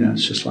 You know,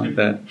 it's just like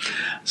that.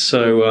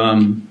 So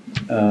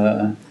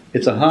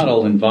it's a hard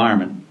old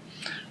environment.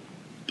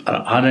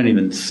 I don't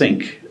even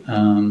think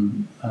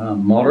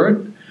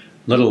moderate,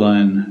 let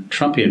alone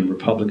Trumpian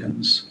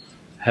Republicans,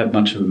 have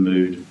much of a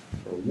mood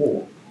for a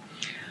war.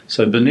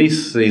 So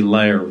beneath the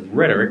layer of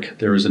rhetoric,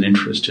 there is an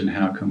interest in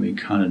how can we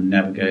kind of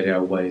navigate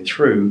our way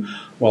through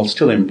while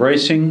still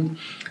embracing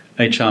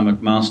H.R.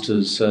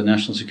 McMaster's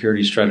national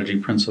security strategy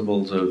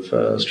principles of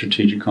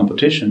strategic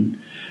competition,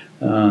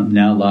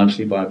 now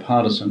largely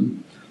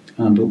bipartisan,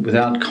 but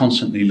without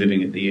constantly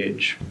living at the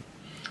edge.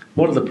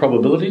 What are the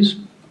probabilities?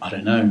 I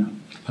don't know.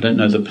 I don't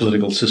know the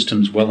political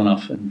systems well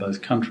enough in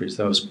both countries,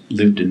 though I've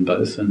lived in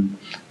both and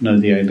know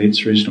the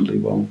elites reasonably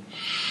well.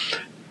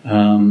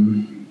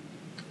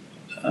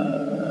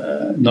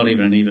 Not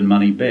even an even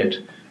money bet,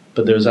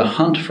 but there's a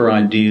hunt for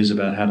ideas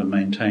about how to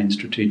maintain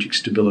strategic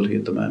stability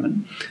at the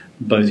moment,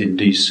 both in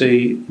DC,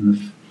 in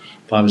the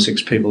 5 or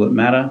 6 people that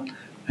matter,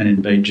 and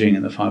in Beijing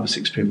and the 5 or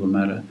 6 people that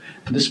matter.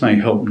 And this may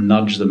help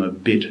nudge them a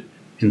bit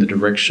in the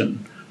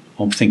direction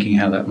of thinking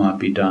how that might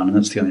be done, and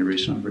that's the only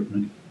reason I've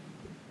written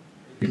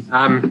it.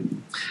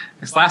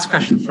 This last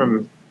question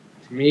from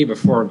me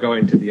before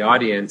going to the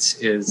audience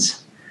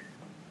is,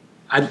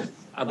 I'd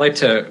like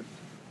to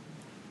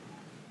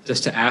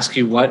just to ask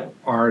you, what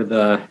are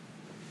the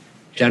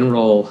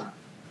general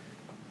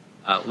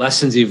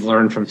lessons you've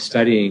learned from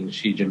studying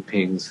Xi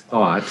Jinping's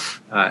thought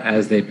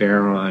as they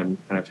bear on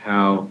kind of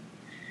how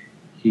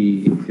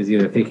he is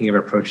either thinking of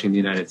approaching the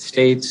United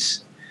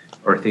States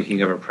or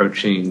thinking of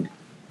approaching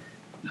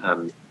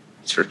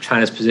sort of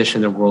China's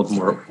position in the world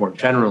more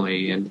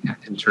generally, and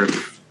sort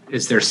of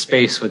is there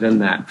space within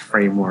that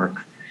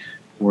framework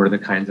for the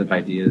kinds of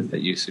ideas that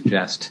you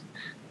suggest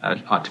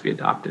ought to be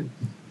adopted?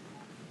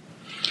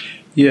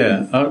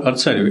 Yeah, I'd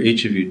say to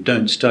each of you,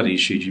 don't study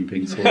Xi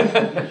Jinping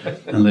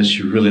thought unless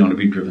you really want to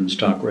be driven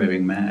stark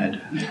raving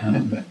mad,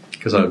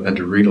 because I've had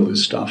to read all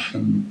this stuff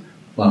in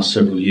the last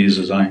several years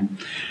as I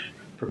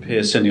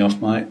prepare sending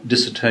off my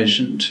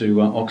dissertation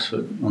to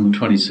Oxford on the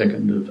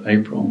 22nd of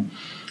April,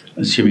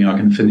 assuming I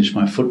can finish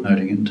my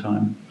footnoting in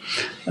time.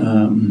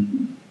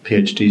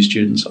 PhD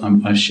students,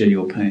 I share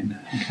your pain.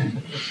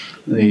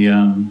 Okay.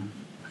 I'm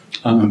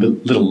a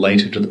little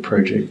later to the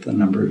project than a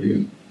number of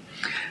you.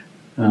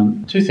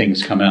 2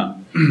 things come out.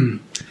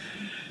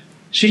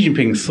 Xi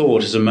Jinping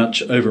thought is a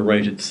much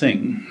overrated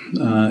thing.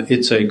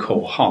 It's a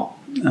口号.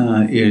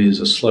 It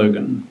is a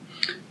slogan.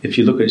 If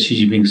you look at Xi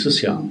Jinping's思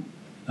想,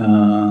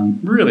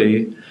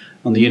 really,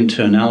 on the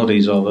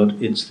internalities of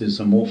it, it's this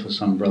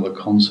amorphous umbrella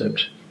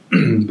concept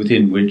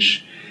within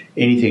which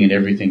anything and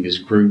everything is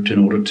grouped in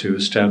order to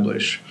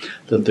establish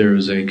that there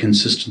is a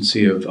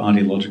consistency of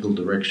ideological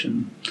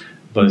direction,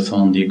 both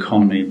on the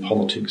economy,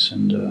 politics,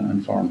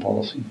 and foreign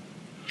policy.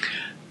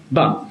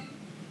 But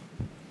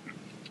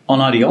on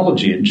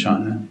ideology in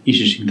China, 意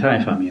识形态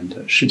方面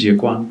的世界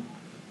观,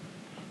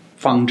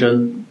 方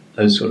针,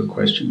 those sort of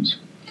questions.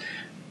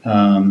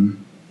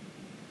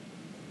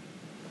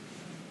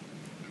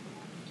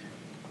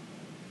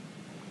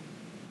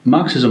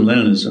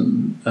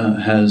 Marxism-Leninism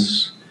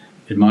has,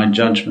 in my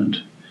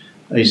judgment,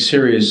 a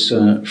serious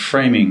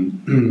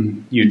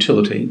framing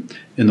utility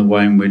in the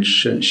way in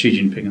which Xi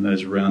Jinping and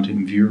those around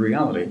him view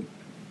reality.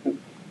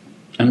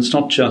 And it's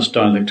not just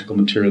dialectical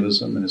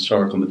materialism and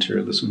historical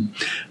materialism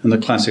and the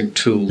classic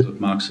tools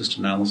of Marxist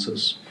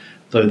analysis,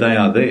 though they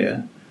are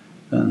there.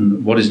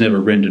 And what is never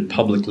rendered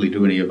publicly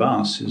to any of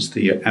us is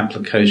the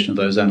application of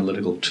those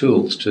analytical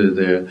tools to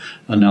their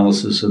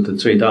analysis of the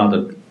最大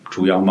的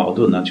主要矛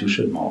盾，那就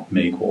是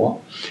美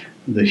国,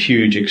 the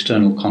huge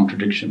external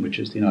contradiction, which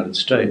is the United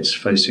States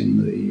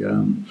facing the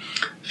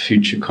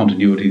future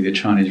continuity of the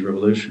Chinese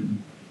Revolution.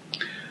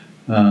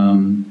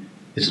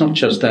 It's not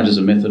just that as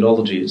a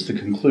methodology, it's the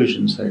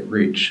conclusions they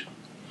reach.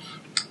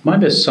 My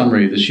best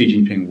summary of the Xi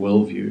Jinping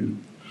worldview,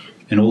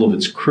 in all of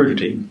its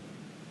crudity,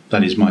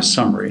 that is my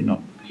summary,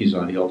 not his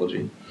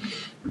ideology,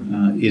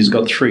 is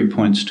got 3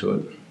 points to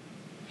it.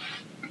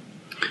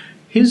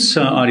 His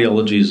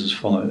ideology is as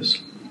follows.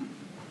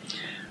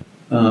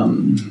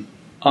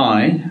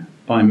 I,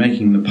 by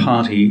making the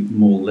party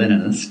more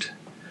Leninist,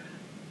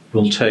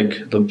 will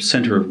take the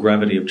centre of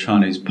gravity of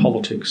Chinese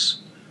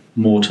politics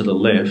more to the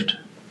left,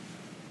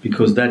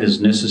 because that is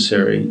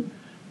necessary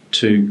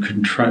to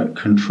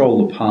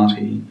control the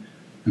party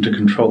and to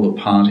control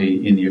the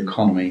party in the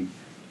economy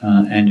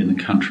and in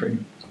the country.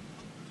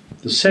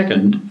 The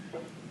second,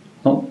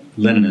 not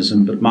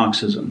Leninism but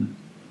Marxism,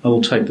 I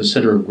will take the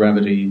centre of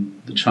gravity,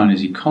 the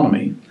Chinese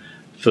economy,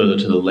 further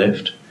to the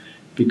left,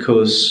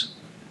 because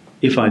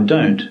if I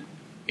don't,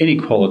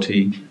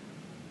 inequality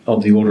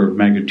of the order of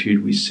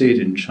magnitude we see it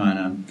in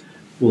China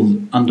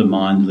will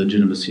undermine the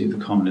legitimacy of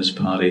the Communist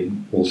Party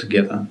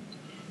altogether.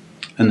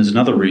 And there's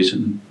another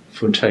reason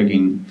for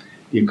taking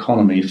the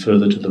economy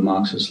further to the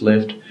Marxist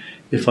left.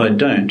 If I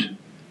don't,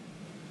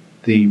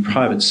 the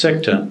private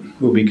sector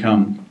will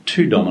become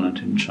too dominant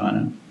in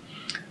China,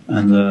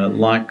 and the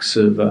likes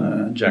of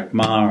Jack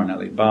Ma and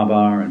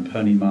Alibaba and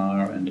Pony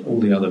Ma and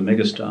all the other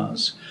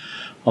megastars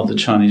of the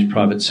Chinese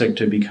private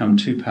sector become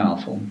too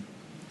powerful,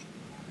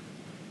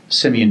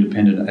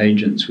 semi-independent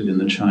agents within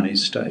the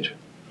Chinese state.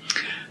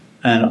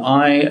 And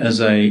I, as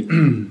a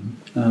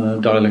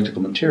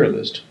dialectical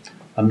materialist,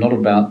 I'm not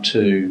about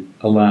to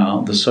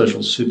allow the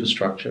social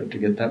superstructure to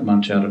get that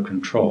much out of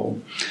control,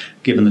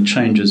 given the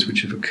changes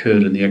which have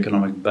occurred in the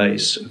economic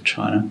base of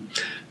China.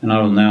 And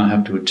I will now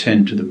have to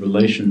attend to the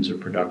relations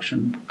of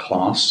production,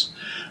 class,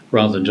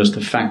 rather than just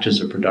the factors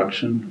of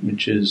production,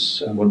 which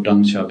is what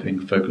Deng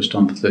Xiaoping focused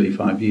on for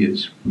 35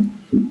 years.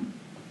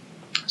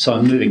 So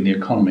I'm moving the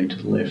economy to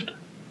the left.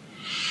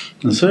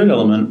 The third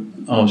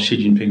element of Xi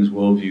Jinping's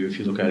worldview, if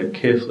you look at it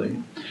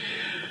carefully,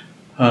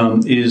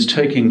 is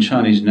taking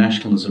Chinese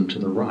nationalism to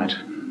the right,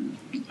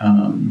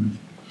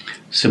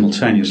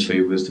 simultaneously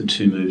with the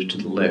two moves to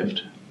the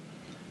left,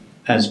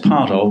 as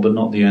part of, but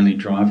not the only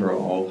driver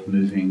of,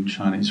 moving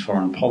Chinese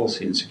foreign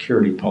policy and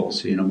security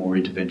policy in a more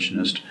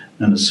interventionist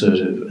and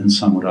assertive, and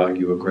some would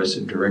argue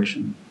aggressive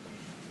direction.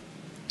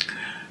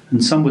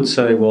 And some would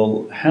say,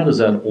 well, how does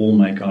that all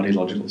make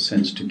ideological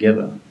sense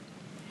together?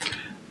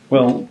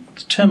 Well,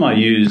 the term I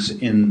use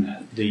in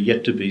the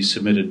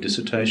yet-to-be-submitted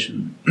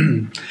dissertation,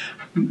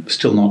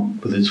 still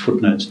not with its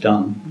footnotes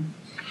done,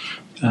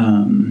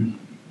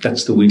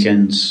 that's the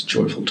weekend's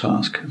joyful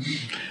task.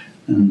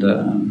 And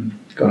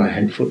God, I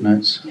hate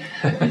footnotes.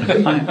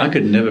 I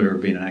could never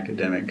have been an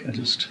academic. I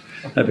just,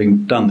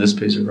 having done this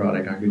piece of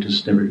writing, I could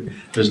just never.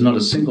 There's not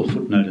a single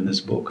footnote in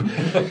this book,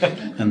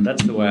 and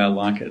that's the way I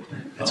like it.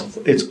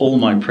 It's all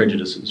my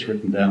prejudices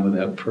written down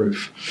without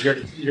proof. Your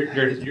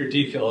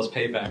DPhil is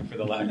payback for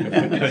the lack of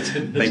footnotes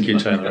in this Thank you,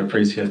 book. Taylor. I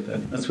appreciate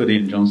that. That's what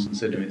Ian Johnson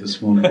said to me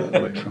this morning, by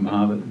the way, from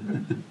Harvard.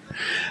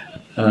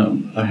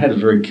 I had a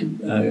very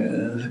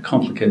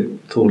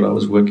complicated thought I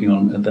was working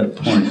on at that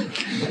point,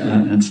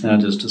 and it's now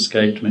just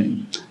escaped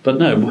me. But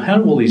no, how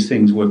do all these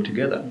things work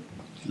together?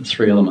 The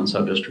three elements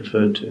I've just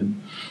referred to.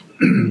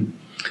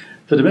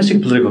 For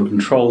domestic political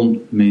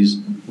control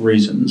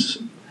reasons,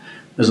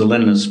 as a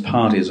Leninist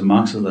party, as a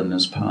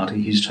Marxist-Leninist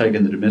party, he's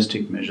taken the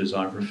domestic measures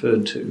I've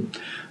referred to.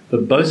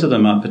 But both of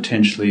them are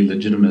potentially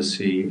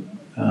legitimacy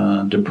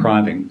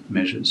depriving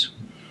measures.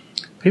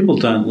 People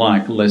don't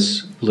like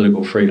less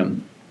political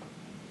freedom.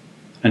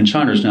 And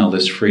China is now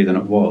less free than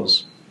it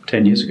was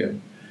 10 years ago.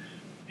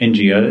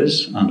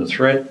 NGOs under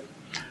threat,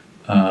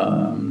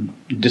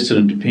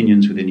 dissident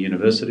opinions within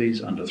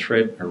universities under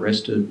threat,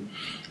 arrested,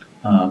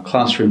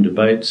 classroom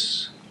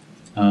debates,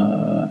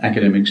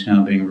 academics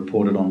now being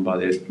reported on by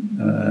their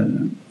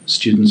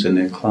students in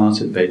their class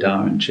at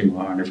Beida and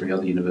Tsinghua and every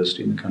other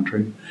university in the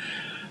country.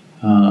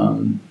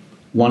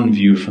 One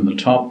view from the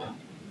top,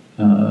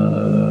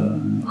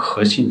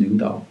 核心领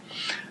导,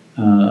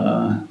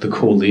 the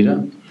core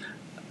leader.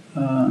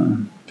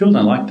 People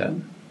don't like that,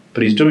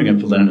 but he's doing it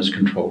for Leninist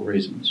control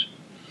reasons.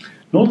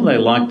 Nor do they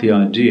like the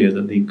idea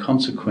that the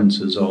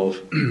consequences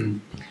of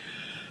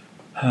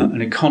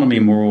an economy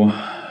more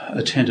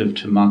attentive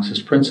to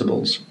Marxist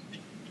principles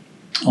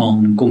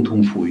on 共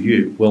同富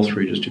裕, wealth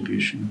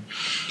redistribution,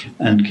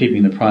 and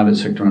keeping the private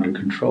sector under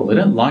control. They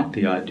don't like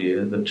the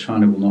idea that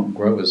China will not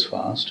grow as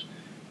fast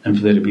and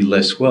for there to be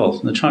less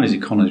wealth. And the Chinese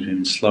economy has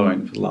been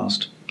slowing for the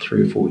last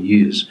 3 or 4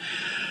 years.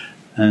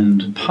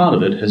 And part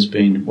of it has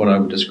been what I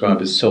would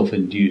describe as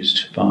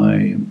self-induced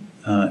by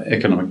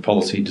economic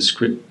policy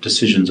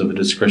decisions of a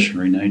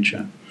discretionary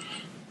nature,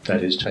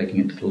 that is, taking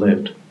it to the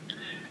left.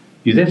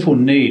 You therefore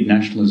need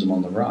nationalism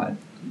on the right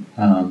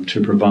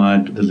to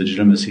provide the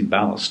legitimacy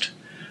ballast,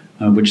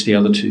 which the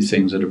other two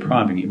things are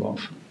depriving you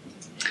of.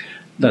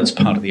 That's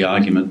part of the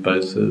argument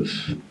both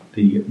of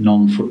the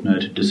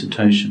non-footnoted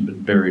dissertation,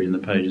 but buried in the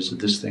pages of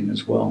this thing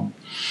as well.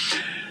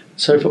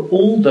 So for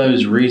all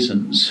those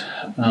reasons,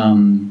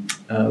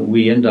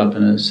 we end up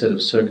in a set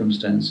of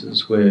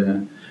circumstances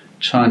where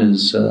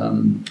China's,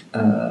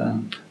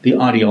 the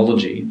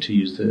ideology, to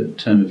use the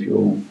term of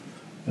your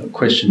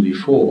question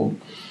before,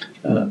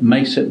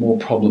 makes it more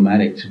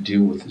problematic to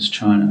deal with as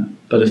China.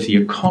 But if the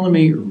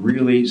economy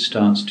really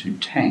starts to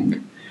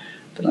tank,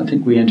 then I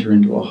think we enter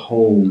into a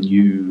whole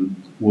new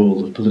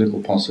world of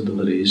political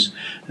possibilities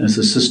as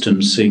the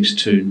system seeks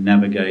to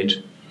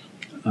navigate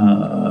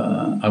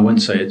I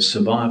won't say it's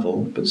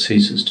survival, but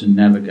ceases to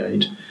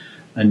navigate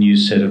a new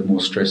set of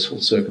more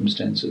stressful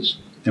circumstances,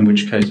 in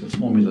which case a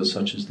formula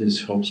such as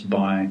this helps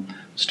buy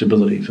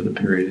stability for the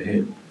period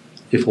ahead,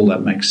 if all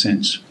that makes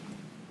sense.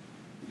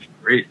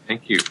 Great,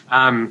 thank you.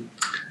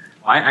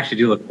 I actually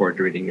do look forward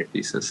to reading your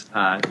thesis.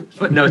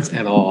 Footnotes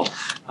and all.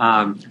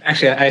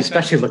 Actually, I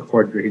especially look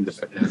forward to reading the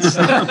footnotes.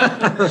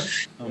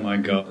 Oh my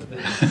God.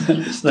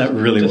 That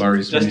really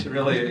worries me. Just to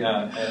really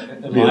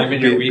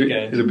enliven your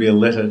weekend. It'll be a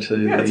letter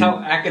to that's how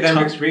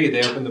academics read.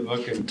 They open the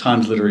book. And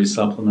Times Literary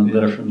Supplement,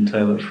 letter from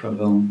Taylor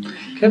Fravel.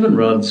 Kevin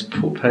Rudd's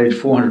page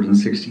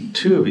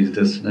 462 of his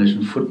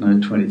destination,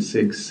 footnote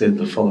 26, said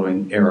the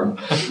following error.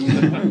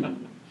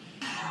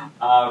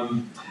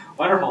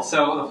 Wonderful.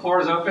 So the floor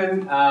is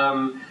open.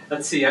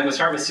 Let's see. I'm going to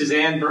start with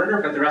Suzanne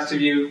Berner, but the rest of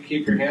you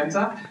keep your hands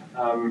up.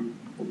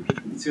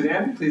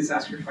 Suzanne, please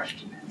ask your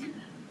question.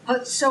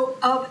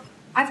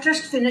 I've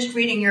just finished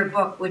reading your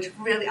book, which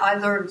really I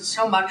learned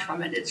so much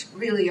from it. It's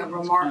really a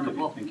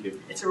remarkable. Thank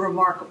you. It's a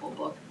remarkable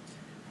book.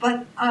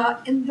 But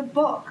in the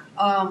book,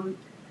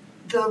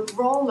 the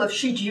role of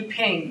Xi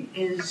Jinping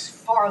is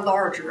far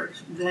larger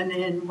than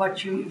in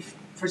what you've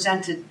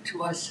presented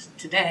to us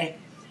today.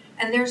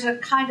 And there's a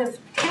kind of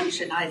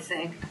tension, I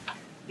think,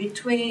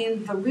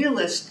 between the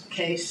realist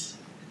case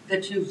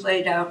that you've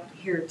laid out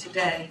here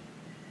today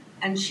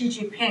and Xi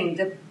Jinping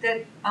that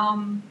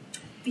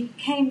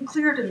became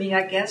clear to me,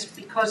 I guess,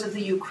 because of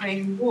the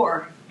Ukraine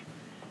war.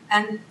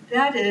 And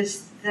that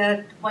is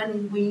that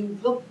when we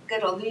look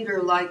at a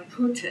leader like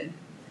Putin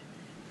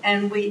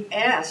and we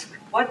ask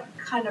what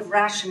kind of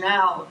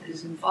rationale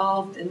is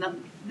involved in a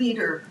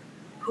leader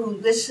who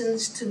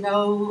listens to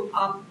no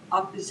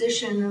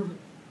opposition,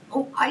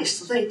 who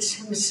isolates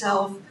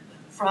himself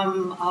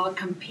from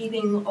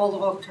competing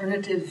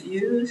alternative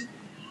views,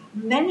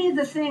 many of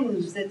the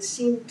things that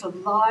seem to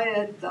lie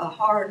at the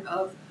heart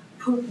of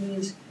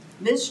Putin's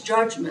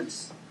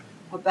misjudgments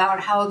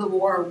about how the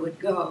war would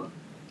go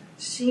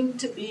seem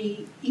to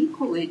be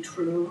equally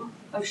true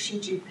of Xi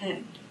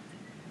Jinping.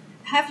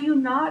 Have you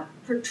not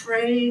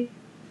portrayed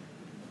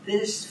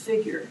this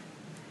figure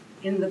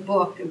in the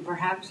book, and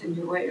perhaps in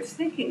your way of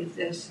thinking of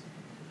this,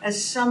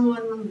 as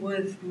someone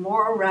with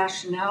more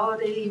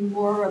rationality,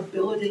 more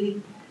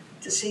ability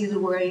to see the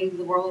way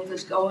the world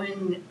is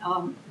going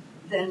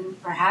than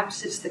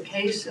perhaps is the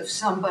case of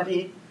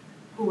somebody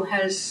who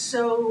has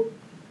so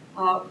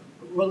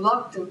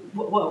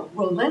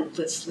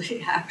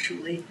relentlessly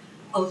actually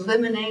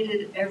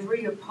eliminated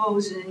every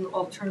opposing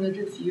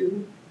alternative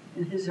view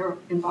in his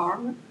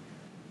environment?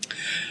 I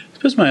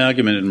suppose my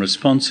argument in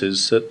response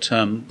is that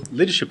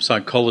leadership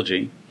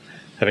psychology,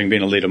 having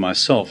been a leader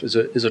myself, is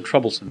a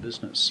troublesome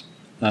business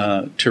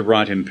to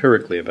write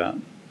empirically about.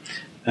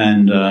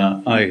 And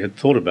I had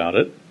thought about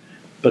it,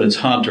 but it's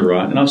hard to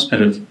write. And I've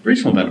spent a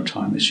reasonable amount of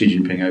time with Xi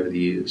Jinping over the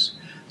years.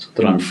 It's not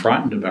that I'm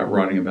frightened about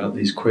writing about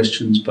these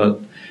questions, but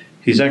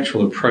his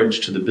actual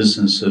approach to the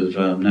business of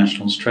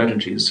national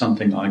strategy is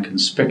something I can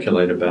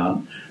speculate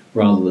about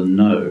rather than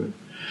know.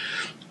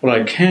 What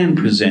I can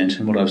present,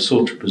 and what I've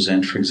sought to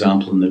present, for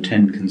example, in the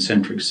 10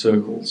 concentric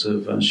circles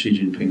of Xi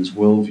Jinping's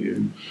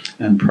worldview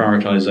and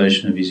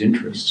prioritisation of his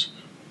interests,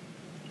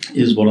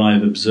 is what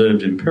I've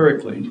observed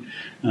empirically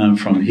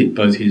from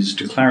both his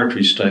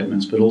declaratory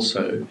statements but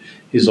also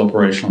his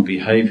operational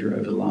behaviour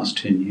over the last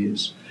 10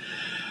 years.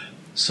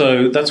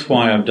 So that's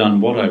why I've done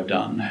what I've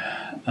done.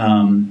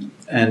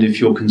 And if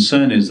your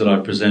concern is that I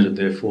presented,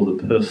 therefore,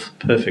 the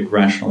perfect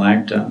rational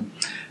actor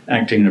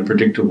acting in a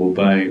predictable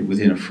way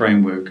within a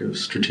framework of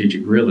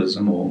strategic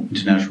realism or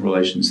international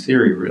relations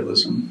theory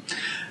realism,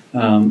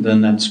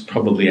 then that's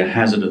probably a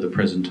hazard of the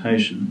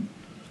presentation.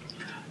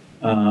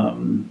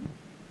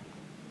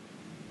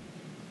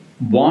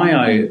 Why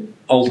I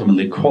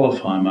ultimately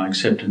qualify my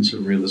acceptance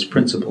of realist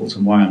principles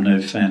and why I'm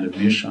no fan of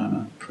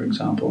Mearsheimer, for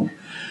example,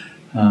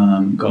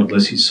 God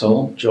bless his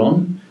soul,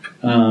 John,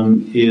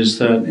 is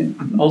that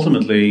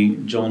ultimately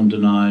John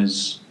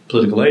denies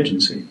political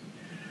agency.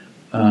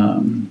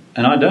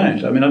 And I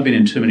don't. I mean, I've been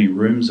in too many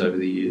rooms over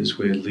the years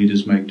where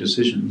leaders make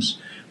decisions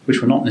which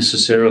were not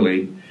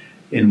necessarily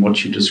in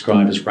what you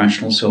describe as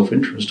rational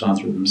self-interest,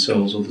 either of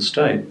themselves or the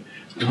state.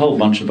 There's a whole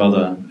bunch of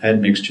other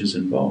admixtures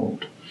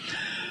involved.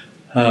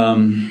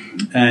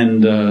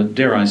 And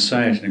dare I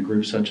say it in a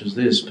group such as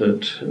this,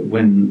 but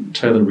when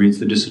Taylor reads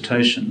the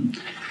dissertation,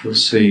 you'll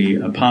see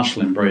a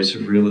partial embrace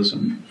of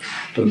realism,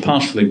 but a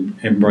partial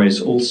embrace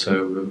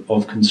also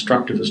of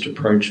constructivist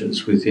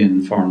approaches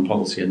within foreign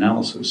policy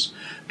analysis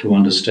to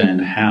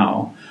understand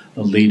how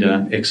a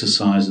leader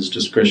exercises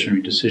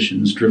discretionary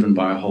decisions driven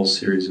by a whole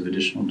series of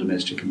additional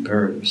domestic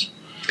imperatives.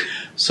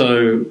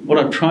 So what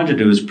I've tried to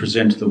do is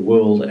present the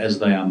world as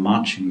they are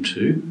marching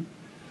to,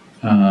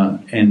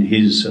 and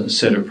his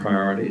set of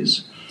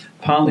priorities,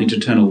 partly to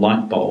turn a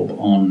light bulb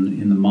on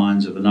in the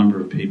minds of a number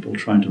of people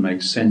trying to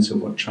make sense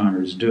of what China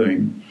is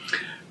doing,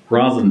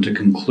 rather than to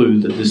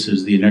conclude that this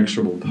is the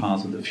inexorable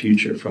path of the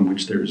future from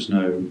which there is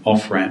no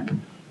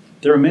off-ramp.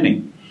 There are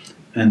many,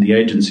 and the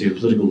agency of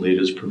political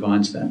leaders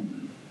provides that.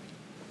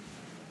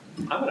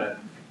 I'm going to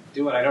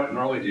do what I don't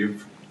normally do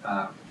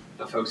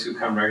the folks who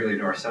come regularly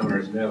to our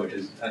seminars know, which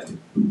is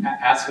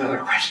ask another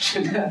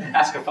question,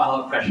 ask a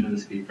follow-up question to the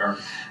speaker.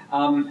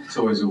 It's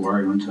always a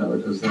worry when Taylor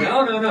does that.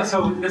 No.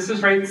 So this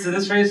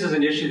raises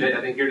an issue that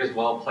I think you're just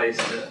well placed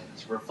to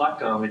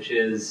reflect on, which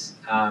is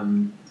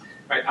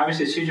right.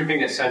 Obviously, Xi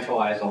Jinping has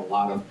centralized a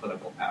lot of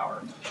political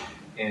power,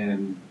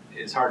 and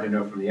it's hard to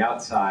know from the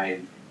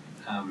outside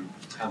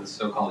how the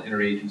so-called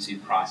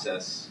interagency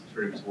process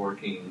sort of is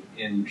working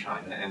in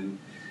China, and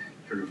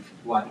sort of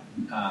what.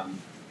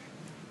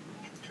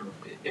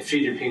 If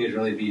Xi Jinping is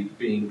really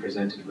being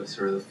presented with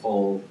sort of the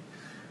full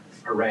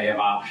array of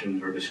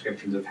options or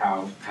descriptions of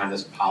how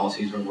China's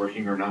policies are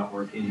working or not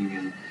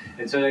working,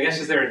 and so I guess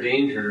is there a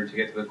danger, to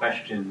get to the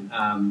question,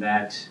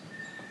 that,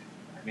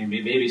 I mean,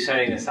 maybe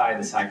setting aside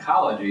the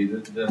psychology,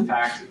 the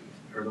fact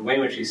or the way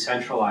in which he's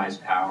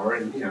centralized power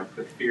and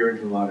put fear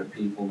into a lot of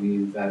people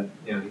means that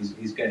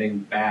he's getting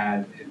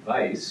bad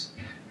advice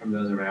from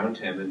those around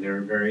him, and there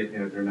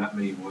are not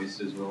many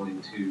voices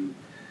willing to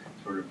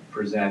sort of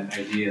present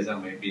ideas that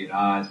might be at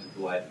odds with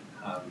what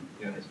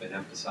has been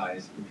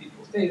emphasized in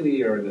people's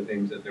daily or the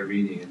things that they're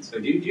reading. And so,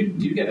 do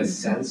you get a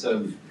sense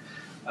of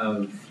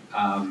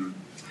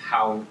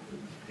how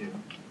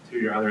through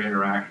your other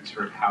interactions,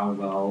 sort of how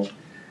well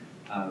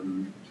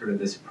sort of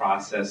this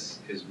process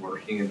is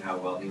working, and how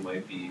well he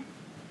might be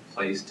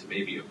placed to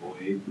maybe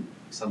avoid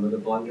some of the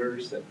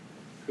blunders that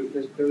Putin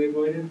has clearly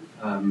avoided?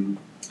 I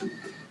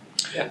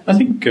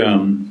think.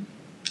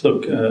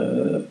 Look,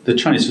 the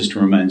Chinese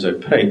system remains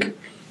opaque,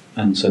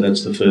 and so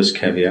that's the first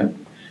caveat.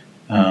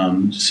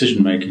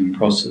 Decision-making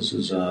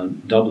processes are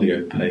doubly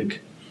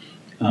opaque.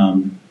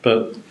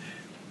 But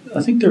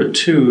I think there are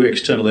two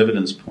external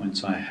evidence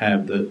points I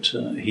have that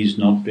he's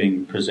not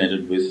being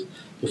presented with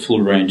the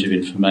full range of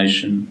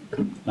information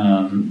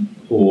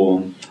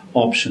or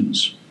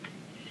options.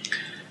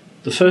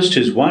 The first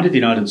is, why did the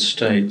United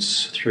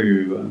States,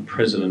 through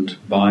President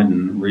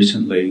Biden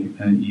recently,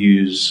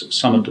 use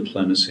summit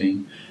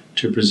diplomacy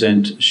to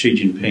present Xi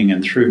Jinping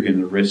and through him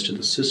the rest of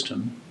the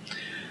system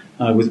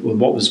with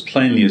what was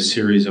plainly a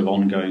series of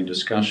ongoing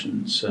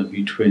discussions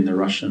between the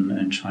Russian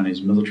and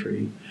Chinese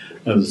military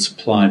over the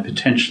supply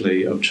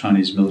potentially of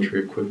Chinese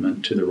military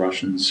equipment to the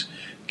Russians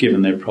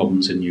given their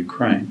problems in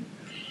Ukraine.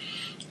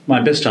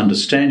 My best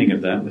understanding of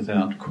that,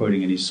 without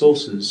quoting any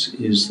sources,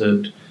 is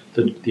that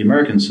the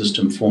American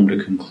system formed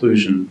a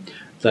conclusion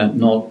that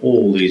not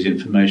all these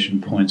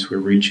information points were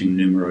reaching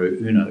numero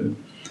uno,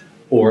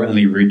 or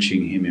only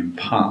reaching him in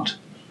part,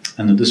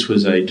 and that this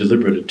was a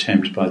deliberate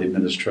attempt by the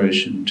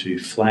administration to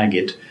flag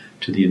it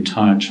to the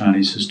entire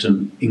Chinese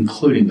system,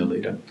 including the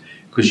leader,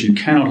 because you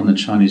cannot in the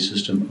Chinese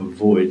system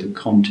avoid the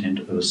content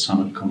of a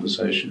summit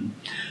conversation.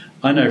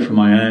 I know from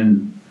my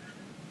own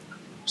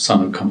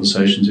summit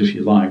conversations, if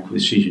you like,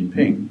 with Xi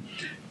Jinping,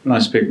 when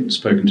I've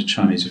spoken to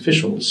Chinese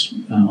officials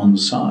on the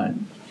side,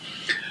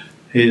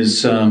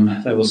 is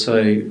they will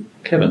say,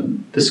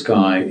 Kevin, this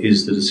guy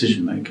is the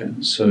decision maker,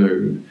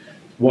 so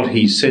what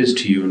he says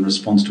to you in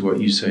response to what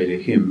you say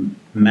to him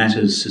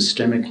matters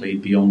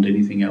systemically beyond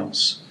anything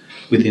else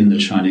within the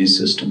Chinese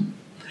system.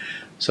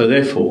 So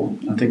therefore,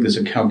 I think there's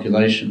a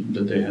calculation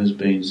that there has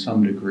been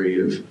some degree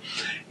of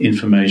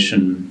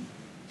information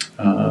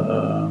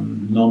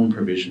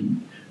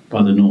non-provision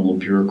by the normal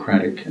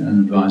bureaucratic and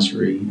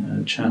advisory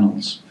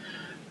channels.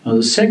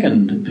 The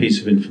second piece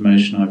of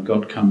information I've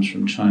got comes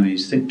from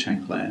Chinese think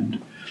tank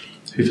land,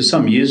 who for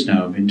some years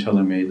now have been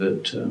telling me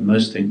that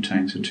most think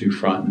tanks are too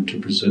frightened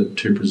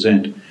to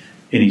present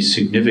any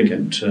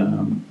significant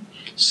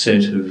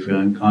set of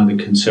either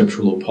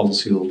conceptual or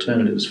policy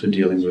alternatives for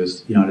dealing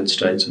with the United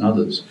States and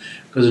others,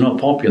 because they're not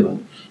popular.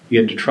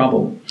 You get into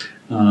trouble,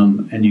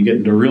 and you get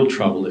into real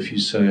trouble if you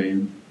say,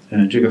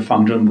 这个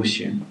方针不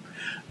行.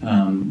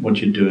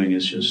 What you're doing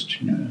is just,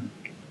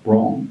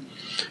 wrong.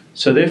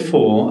 So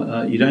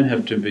therefore, you don't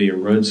have to be a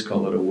Rhodes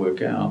Scholar to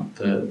work out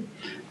that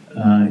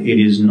it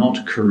is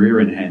not career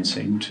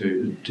enhancing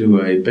to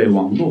do a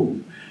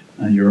Beiwanglu,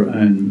 your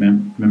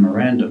own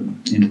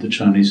memorandum into the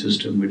Chinese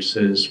system, which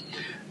says,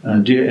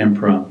 Dear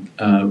Emperor,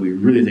 we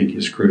really think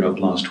you screwed up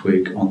last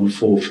week on the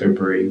 4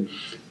 February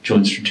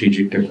joint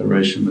strategic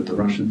declaration with the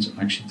Russians.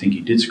 I actually think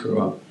you did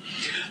screw up.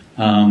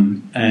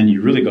 And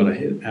you really got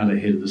out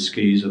ahead of the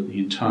skis of the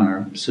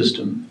entire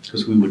system,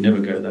 because we would never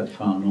go that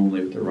far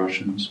normally with the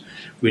Russians.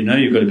 We know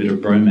you've got a bit of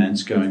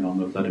bromance going on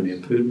with Vladimir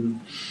Putin.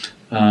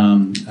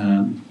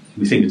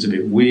 We think it's a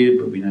bit weird,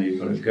 but we know you've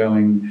got it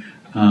going.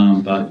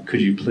 But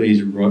could you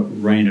please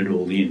rein it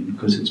all in,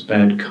 because it's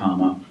bad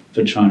karma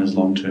for China's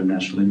long-term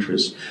national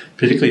interests,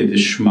 particularly if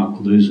this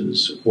schmuck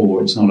loses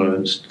or it's not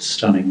a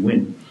stunning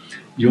win.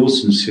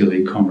 Yours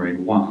sincerely,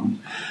 Comrade Wang.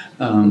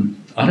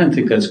 I don't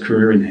think that's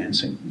career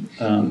enhancing.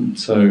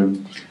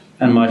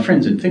 And my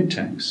friends in think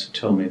tanks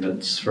tell me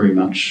that's very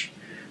much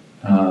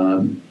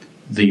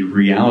the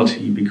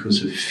reality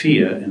because of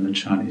fear in the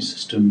Chinese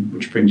system,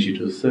 which brings you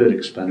to the third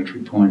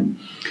explanatory point,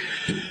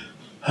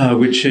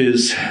 which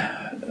is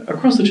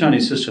across the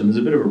Chinese system there's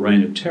a bit of a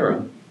reign of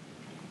terror.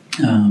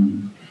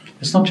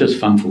 It's not just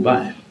Fan Fu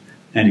Bai,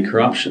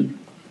 anti-corruption.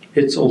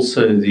 It's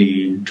also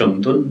the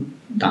Zheng Dun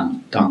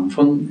Dan,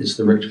 Dangfeng is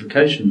the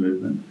rectification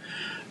movement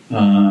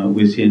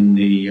within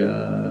the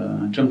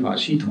Zhenghua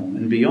Xitong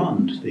and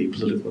beyond the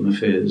political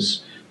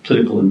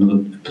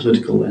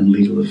and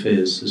legal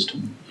affairs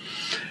system.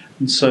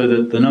 And so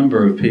that the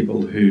number of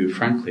people who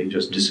frankly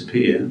just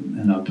disappear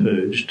and are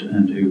purged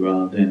and who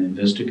are then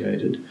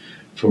investigated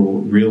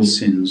for real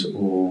sins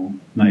or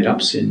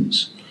made-up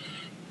sins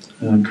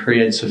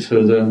creates a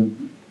further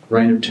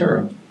reign of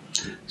terror.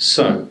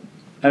 So,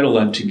 add all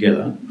that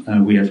together,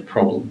 we have a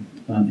problem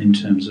in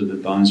terms of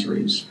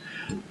advisories.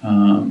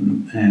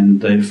 And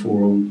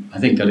therefore, I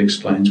think that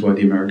explains why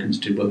the Americans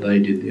did what they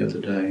did the other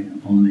day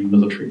on the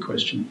military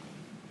question.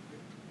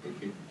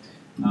 Thank you.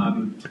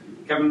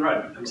 Kevin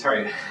Rudd, I'm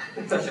sorry.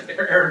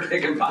 Eric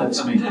Higginbottom.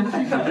 That's me.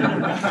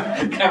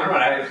 Kevin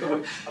Rudd,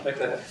 I'd like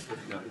to...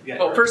 Yeah,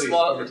 well, first please, of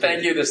all,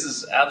 thank you. This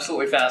is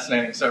absolutely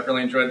fascinating. So I've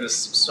really enjoyed this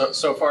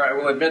so far. I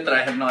will admit that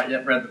I have not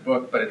yet read the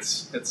book, but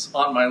it's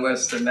on my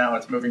list, and now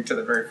it's moving to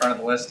the very front of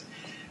the list.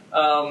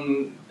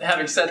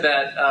 Having said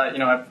that,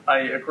 I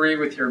agree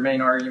with your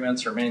main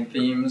arguments or main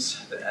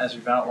themes as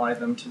you've outlined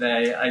them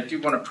today. I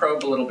do want to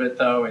probe a little bit,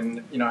 though,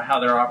 in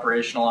how they're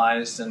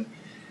operationalized, and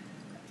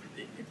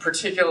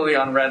particularly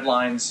on red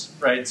lines,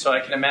 right? So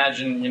I can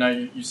imagine,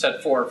 you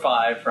said 4 or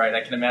 5, right?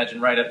 I can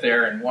imagine right up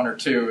there, and 1 or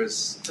 2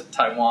 is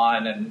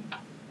Taiwan, and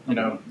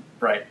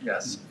right?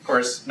 Yes, of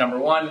course, number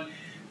 1.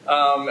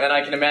 And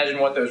I can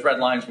imagine what those red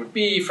lines would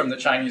be from the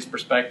Chinese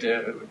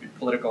perspective. It would be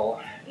political,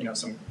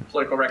 some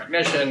political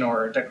recognition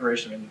or a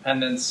declaration of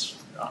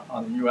independence.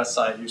 On the U.S.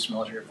 side, use of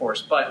military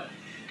force. But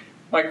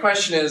my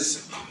question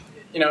is,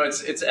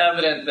 it's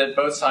evident that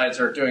both sides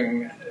are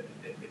doing,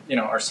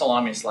 are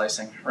salami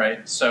slicing,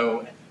 right?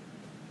 So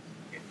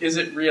is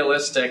it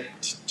realistic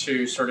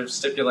to sort of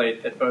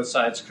stipulate that both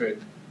sides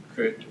could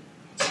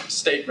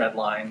state red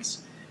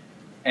lines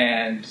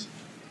and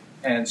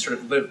sort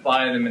of live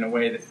by them in a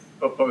way that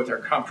both are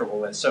comfortable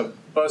with? So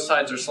both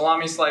sides are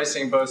salami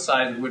slicing. Both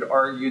sides would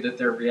argue that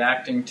they're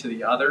reacting to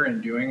the other in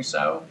doing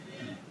so.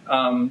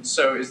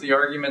 So is the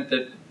argument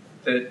that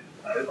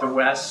the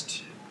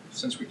West,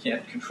 since we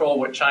can't control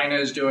what China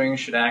is doing,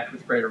 should act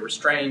with greater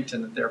restraint,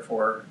 and that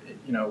therefore,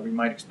 we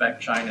might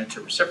expect China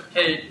to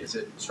reciprocate? Is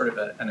it sort of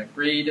an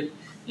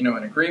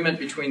agreement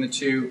between the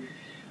two?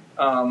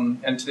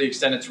 And to the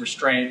extent it's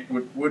restraint,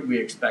 would we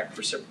expect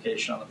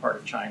reciprocation on the part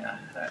of China?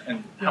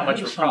 And how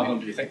much of a problem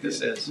do you think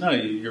this is? No,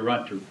 you're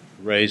right to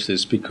raise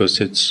this because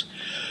it's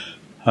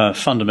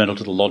fundamental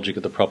to the logic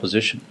of the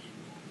proposition.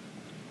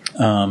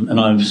 And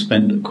I've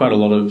spent quite a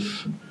lot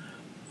of,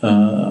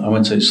 I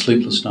won't say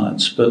sleepless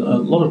nights, but a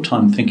lot of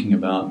time thinking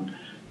about,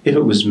 if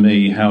it was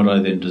me, how would I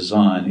then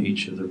design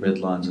each of the red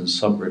lines and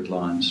sub-red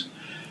lines?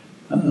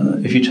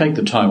 If you take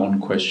the Taiwan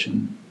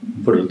question,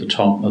 put it at the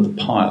top of the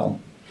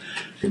pile,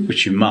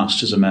 which you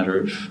must as a matter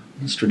of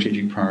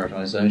strategic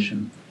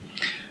prioritisation.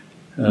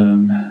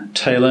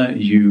 Taylor,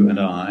 you and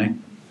I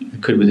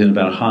could, within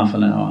about half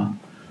an hour,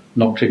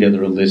 knock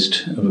together a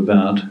list of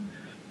about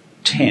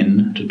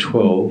 10 to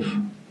 12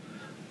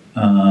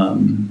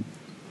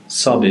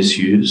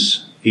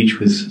 sub-issues, each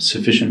with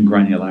sufficient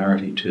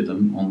granularity to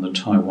them on the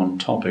Taiwan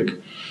topic,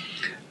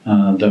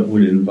 that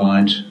would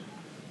invite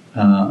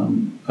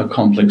a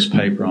complex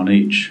paper on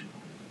each.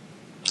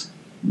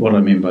 What do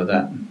I mean by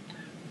that?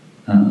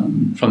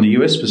 From the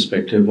US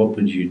perspective, what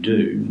would you do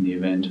in the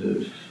event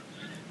of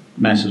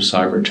massive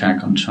cyber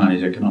attack on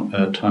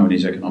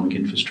Taiwanese economic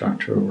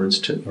infrastructure or its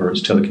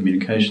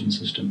telecommunication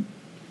system?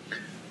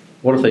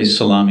 What if they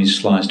salami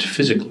sliced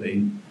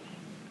physically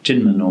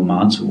Jinmen or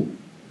Mazu?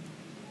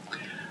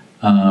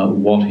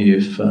 What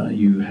if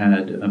you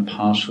had a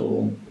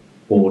partial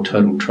or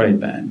total trade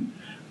ban,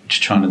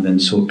 which China then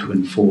sought to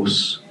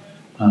enforce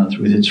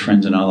with its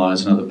friends and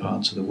allies in other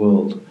parts of the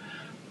world?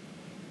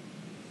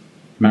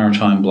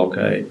 Maritime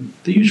blockade,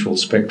 the usual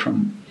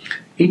spectrum.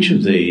 Each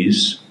of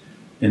these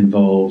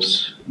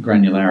involves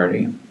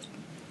granularity.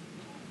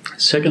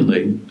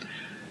 Secondly,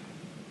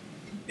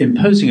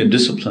 imposing a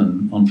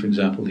discipline on, for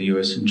example, the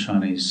US and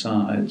Chinese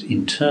sides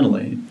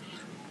internally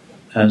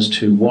as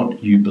to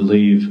what you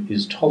believe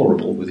is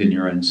tolerable within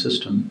your own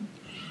system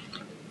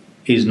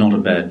is not a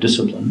bad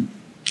discipline.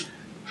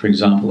 For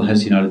example, has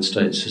the United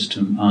States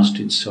system asked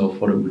itself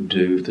what it would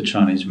do if the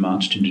Chinese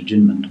marched into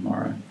Jinmen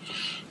tomorrow?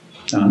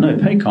 Now, I know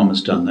PACOM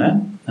has done that,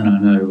 and I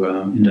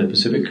know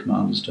Indo-Pacific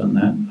Command has done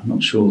that. I'm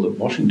not sure that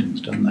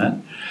Washington's done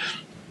that.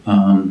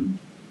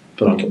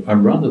 But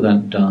I'd rather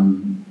that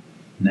done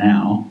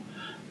now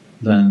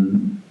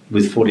than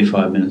with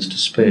 45 minutes to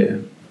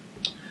spare.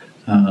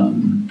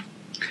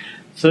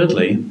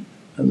 Thirdly,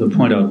 the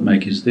point I would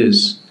make is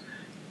this.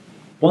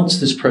 Once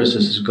this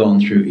process has gone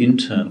through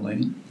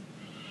internally,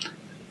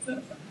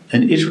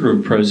 an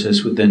iterative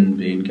process would then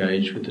be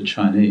engaged with the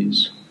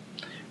Chinese,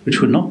 which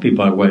would not be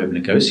by way of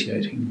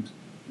negotiating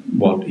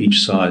what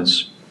each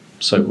side's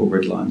so-called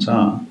red lines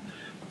are,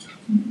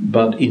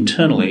 but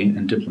internally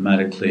and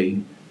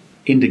diplomatically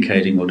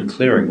indicating or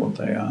declaring what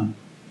they are,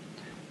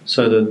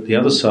 so that the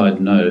other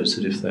side knows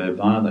that if they are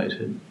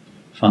violated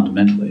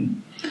fundamentally,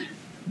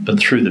 but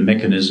through the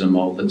mechanism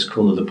of, let's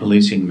call it the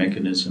policing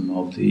mechanism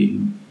of the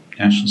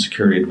national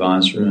security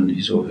advisor and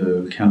his or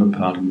her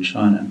counterpart in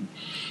China,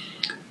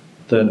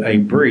 that a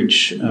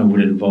breach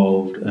would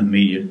involve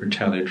immediate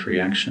retaliatory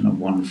action of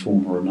one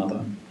form or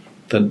another,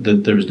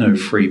 that there is no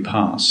free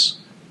pass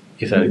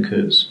if that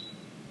occurs.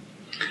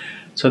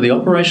 So the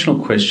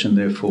operational question,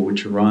 therefore,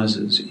 which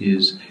arises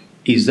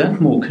is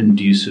that more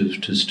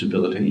conducive to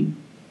stability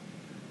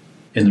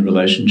in the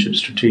relationship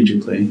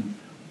strategically,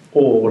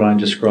 or what I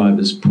describe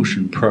as push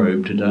and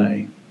probe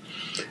today?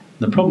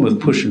 The problem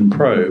with push and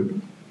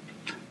probe,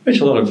 which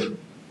a lot of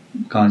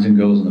guys and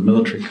girls in the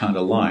military kind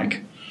of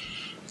like,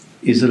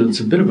 is that it's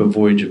a bit of a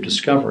voyage of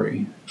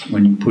discovery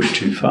when you push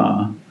too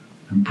far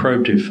and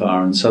probe too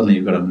far, and suddenly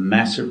you've got a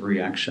massive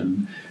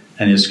reaction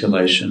and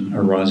escalation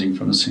arising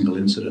from a single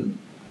incident.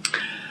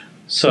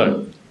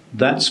 So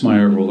that's my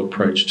overall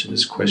approach to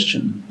this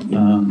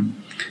question.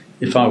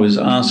 If I was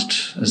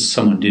asked, as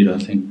someone did, I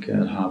think,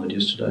 at Harvard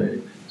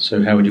yesterday,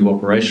 so how would you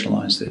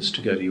operationalise this,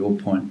 to go to your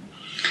point?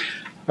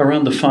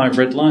 Around the 5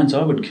 red lines,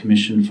 I would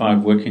commission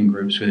 5 working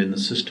groups within the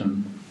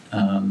system,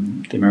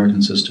 the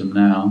American system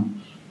now.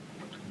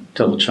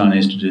 Tell the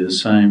Chinese to do the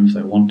same if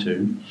they want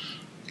to.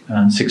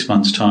 6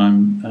 months'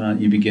 time,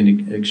 you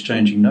begin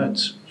exchanging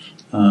notes.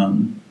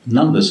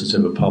 None of this is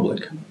ever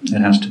public. It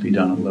has to be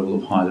done at a level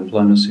of high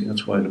diplomacy.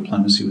 That's why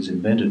diplomacy was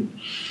invented,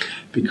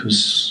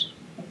 because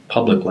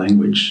public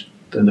language,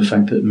 the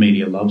fact that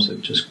media loves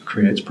it, just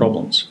creates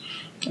problems,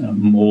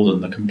 more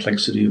than the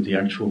complexity of the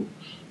actual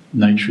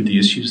nature of the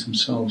issues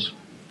themselves.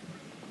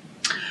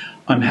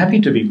 I'm happy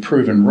to be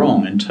proven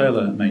wrong, and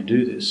Taylor may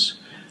do this,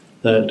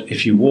 that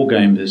if you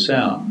wargame this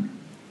out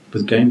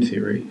with game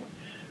theory,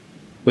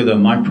 whether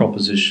my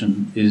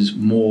proposition is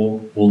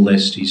more or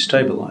less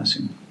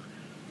destabilising.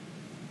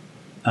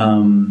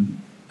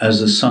 As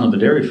the son of a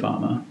dairy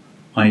farmer,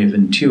 I have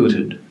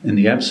intuited, in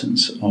the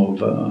absence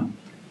of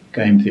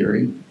game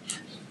theory,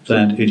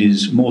 that it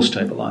is more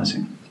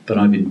stabilising. But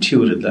I've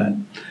intuited that.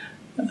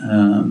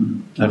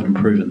 I haven't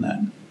proven that.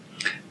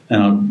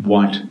 And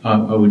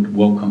I would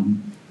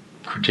welcome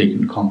critique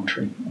and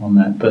commentary on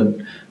that. But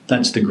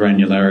that's the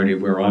granularity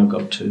of where I've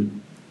got to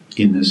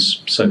in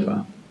this so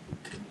far.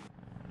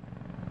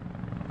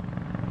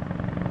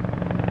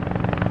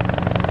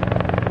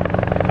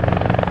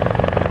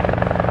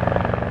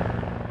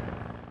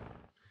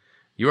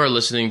 You are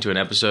listening to an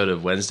episode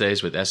of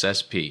Wednesdays with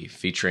SSP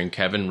featuring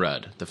Kevin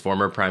Rudd, the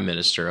former Prime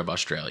Minister of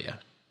Australia.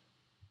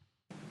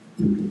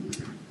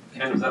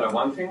 Ken, is that a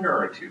one finger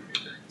or a two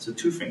finger? It's a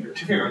two finger.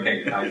 Two finger,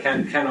 okay.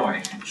 Ken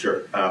Oy.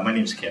 Sure. My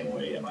name's Ken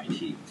Oy,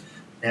 MIT.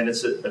 And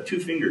it's a two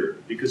finger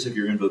because of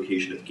your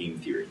invocation of game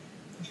theory.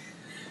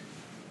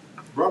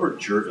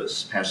 Robert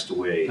Jervis passed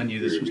away. I knew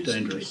this was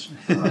dangerous.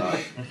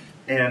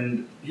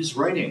 And his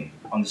writing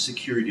on the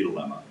security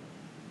dilemma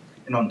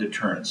and on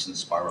deterrence and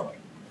spiraling,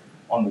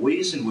 on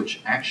ways in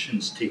which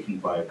actions taken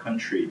by a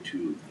country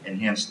to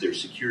enhance their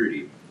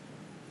security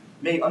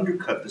may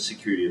undercut the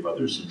security of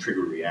others and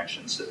trigger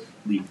reactions that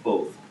leave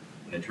both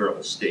in a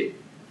terrible state.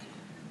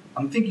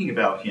 I'm thinking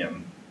about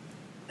him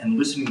and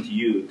listening to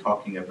you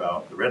talking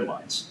about the red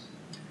lines.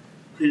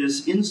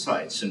 His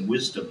insights and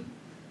wisdom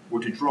were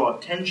to draw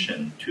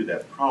attention to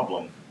that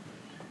problem.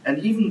 And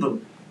even the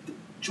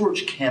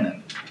George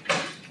Kennan,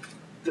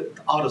 the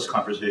oddest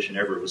conversation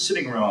ever, was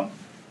sitting around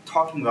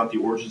talking about the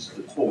origins of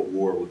the Cold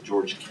War with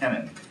George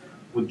Kennan,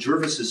 with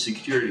Jervis's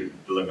security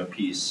dilemma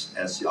piece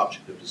as the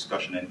object of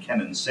discussion, and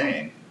Kennan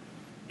saying,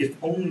 if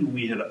only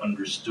we had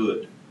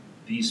understood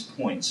these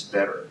points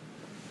better.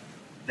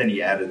 Then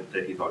he added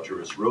that he thought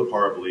Jervis wrote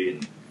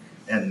horribly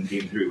and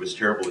game theory was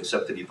terrible,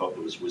 except that he thought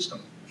there was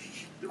wisdom.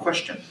 The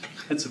question...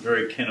 That's a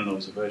very Kennan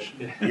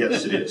observation.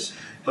 Yes, it is.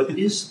 But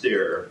is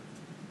there,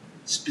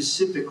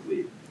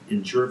 specifically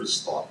in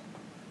Jervis' thought,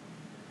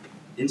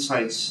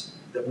 insights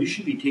that we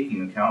should be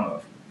taking account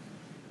of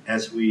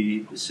as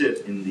we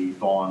sit in the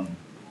dawn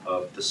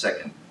of the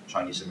second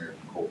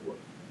Chinese-American Cold War?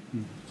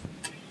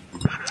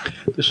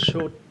 The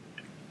short...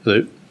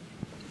 Hello?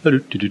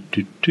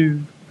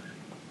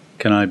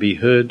 Can I be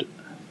heard?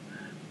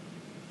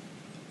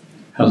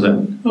 How's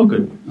that? Oh,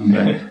 good. I'm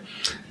back.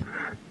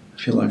 I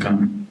feel like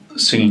I'm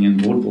singing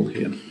in vaudeville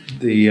here.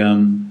 The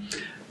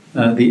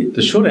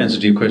short answer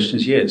to your question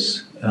is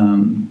yes.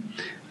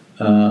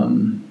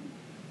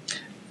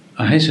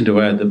 I hasten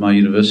to add that my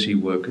university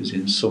work is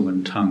in song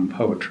and tongue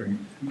poetry.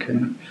 Okay,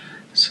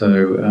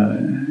 so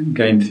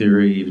game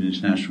theory, even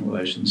international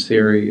relations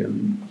theory,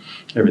 and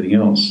everything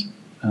else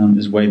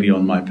is way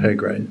beyond my pay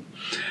grade.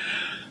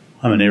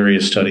 I'm an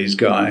area studies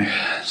guy,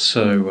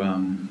 so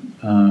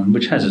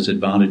which has its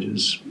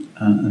advantages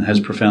and has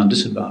profound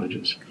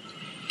disadvantages.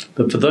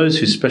 But for those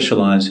who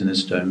specialise in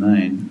this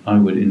domain, I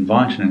would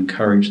invite and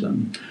encourage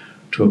them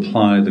to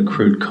apply the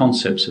crude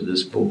concepts of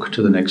this book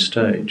to the next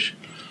stage.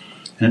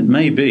 And it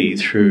may be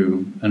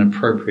through an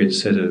appropriate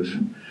set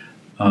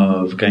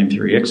of game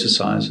theory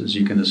exercises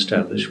you can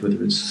establish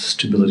whether it's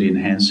stability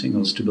enhancing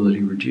or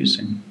stability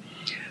reducing.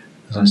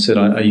 As I said,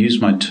 I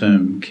use my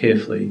term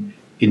carefully,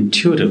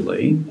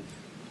 intuitively,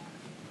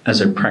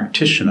 as a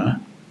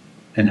practitioner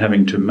and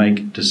having to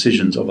make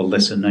decisions of a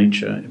lesser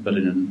nature, but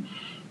in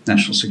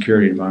national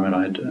security environment,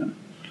 I had to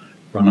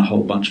run a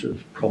whole bunch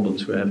of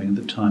problems we're having at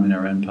the time in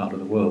our own part of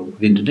the world,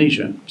 with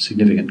Indonesia, a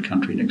significant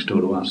country next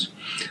door to us.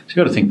 So you've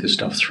got to think this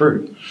stuff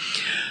through.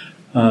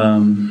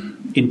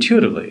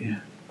 Intuitively,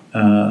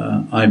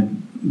 I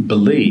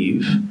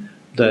believe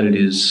that it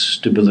is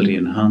stability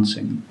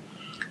enhancing.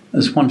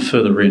 There's one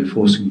further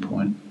reinforcing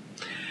point.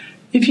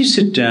 If you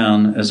sit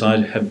down, as I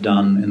have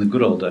done in the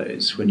good old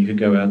days, when you could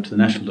go out to the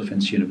National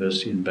Defence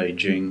University in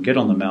Beijing, get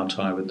on the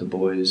Moutai with the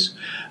boys,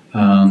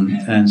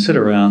 and sit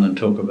around and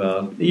talk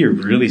about, are you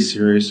really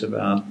serious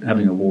about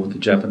having a war with the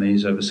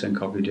Japanese over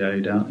Senkaku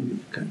Diaoyu down?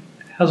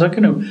 How's that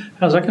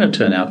going to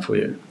turn out for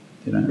you?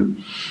 You know,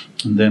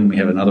 and then we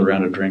have another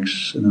round of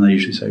drinks, and then they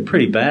usually say,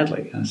 pretty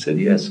badly. I said,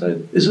 yes,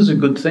 this is a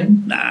good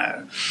thing?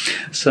 No.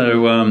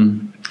 So,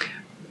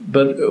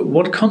 but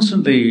what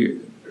constantly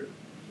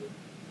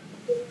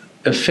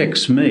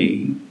affects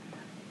me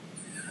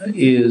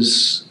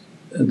is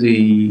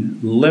the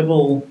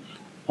level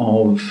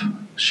of,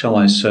 shall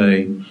I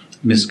say,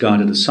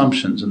 misguided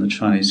assumptions in the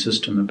Chinese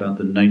system about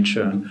the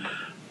nature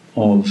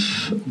of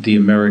the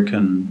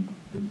American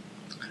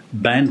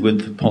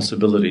bandwidth of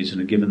possibilities in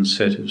a given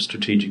set of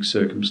strategic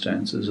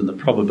circumstances and the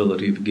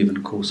probability of a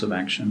given course of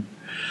action.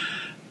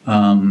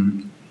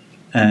 And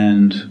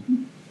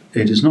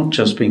it is not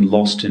just being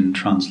lost in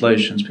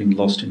translation, it's being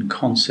lost in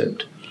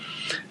concept.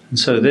 And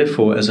so,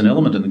 therefore, as an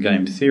element in the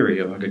game theory,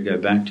 if I could go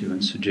back to you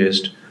and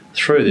suggest,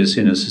 throw this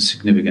in as a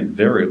significant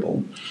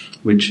variable,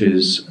 which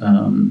is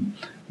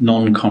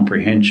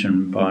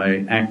non-comprehension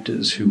by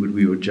actors who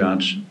we would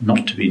judge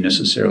not to be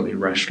necessarily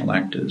rational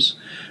actors.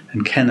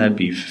 And can that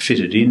be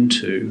fitted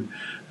into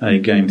a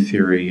game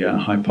theory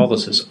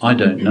hypothesis? I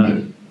don't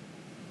know.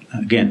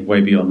 Again,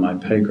 way beyond my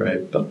pay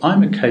grade. But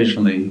I'm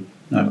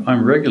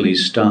regularly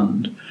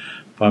stunned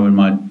by when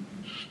my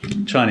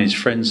Chinese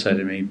friends say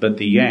to me, but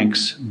the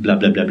Yanks, blah,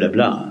 blah, blah, blah,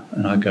 blah.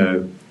 And I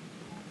go,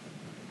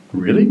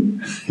 really?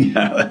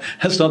 Yeah,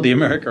 that's not the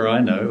America I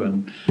know.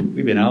 And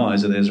we've been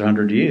allies of theirs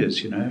 100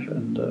 years, you know.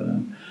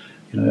 And,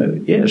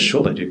 yeah,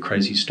 sure, they do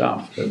crazy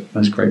stuff that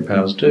most great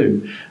powers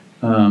do.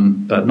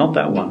 But not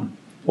that one.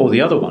 Or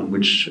the other one,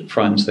 which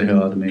frightens the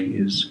hell out of me,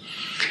 is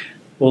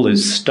all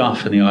this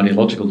stuff in the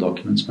ideological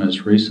documents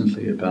most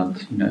recently about,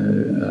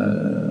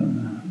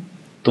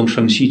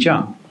 Dongsheng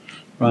Xijiang,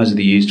 rise of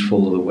the East,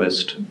 fall of the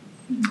West,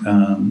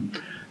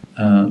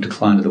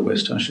 decline of the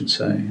West, I should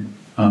say,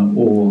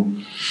 or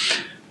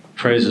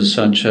phrases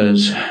such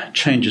as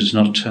changes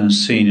not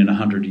seen in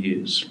 100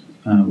 years,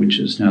 which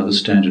is now the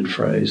standard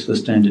phrase, the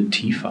standard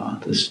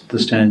TIFA, the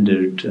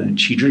standard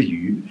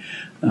Qizhiyu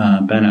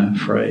banner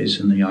phrase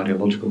in the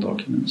ideological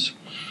documents.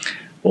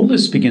 All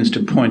this begins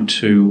to point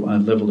to a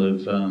level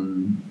of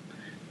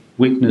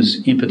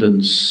weakness,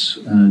 impotence,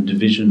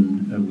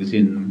 division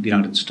within the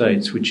United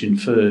States, which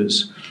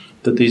infers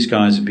that these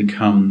guys have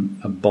become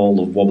a bowl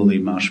of wobbly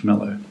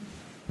marshmallow.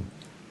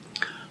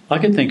 I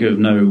can think of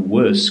no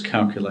worse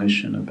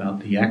calculation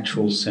about the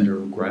actual centre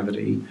of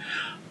gravity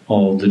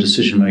of the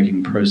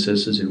decision-making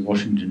processes in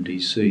Washington,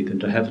 D.C. than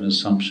to have an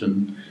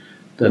assumption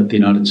that the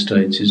United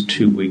States is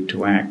too weak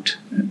to act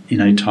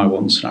in a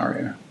Taiwan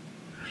scenario.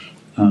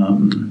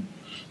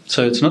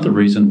 So it's another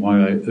reason why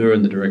I err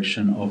in the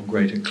direction of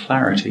greater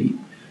clarity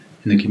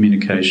in the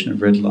communication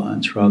of red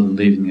lines rather than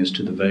leaving us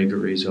to the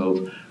vagaries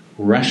of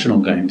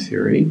rational game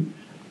theory,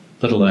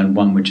 let alone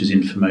one which is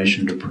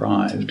information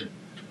deprived,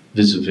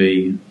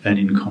 vis-a-vis a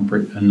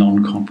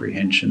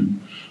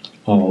non-comprehension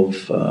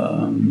of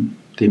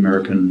the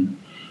American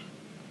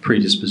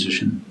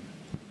predisposition.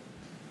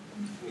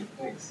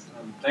 Thanks.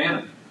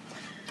 Diana.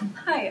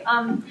 Hi,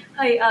 I'm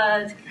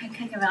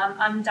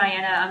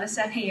Diana. I'm a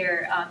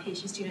second-year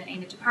PhD student in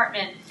the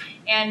department,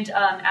 and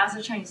as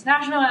a Chinese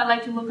national, I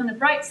like to look on the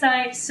bright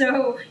side.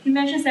 So you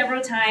mentioned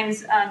several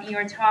times in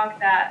your talk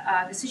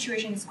that the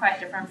situation is quite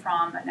different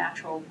from a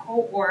natural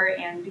Cold War,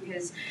 and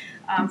because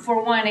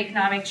for one,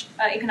 economic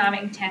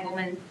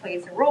entanglement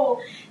plays a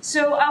role.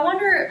 So I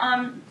wonder,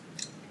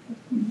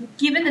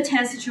 given the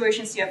tense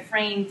situations you have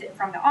framed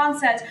from the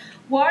onset,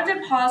 what are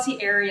the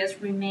policy areas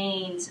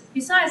remains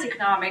besides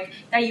economic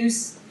that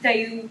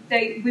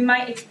we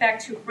might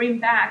expect to bring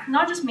back,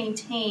 not just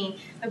maintain,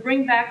 but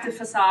bring back the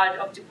facade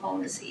of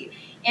diplomacy?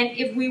 And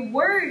if we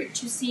were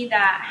to see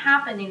that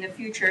happen in the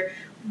future,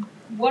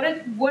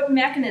 what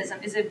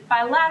mechanism? Is it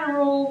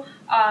bilateral,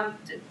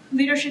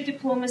 leadership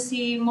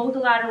diplomacy,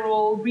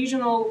 multilateral,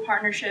 regional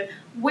partnership?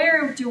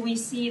 Where do we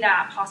see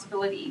that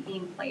possibility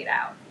being played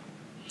out?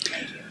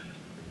 Thank you.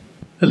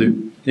 Hello.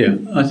 Yeah,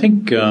 I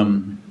think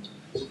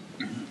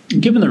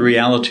given the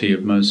reality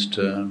of most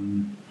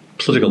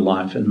political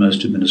life in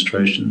most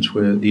administrations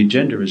where the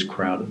agenda is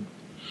crowded,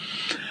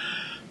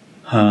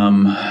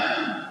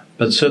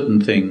 but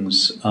certain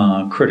things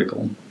are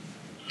critical,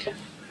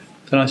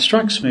 then it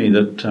strikes me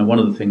that one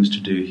of the things to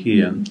do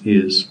here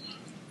is,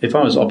 if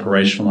I was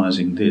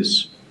operationalising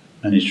this,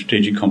 any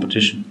strategic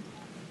competition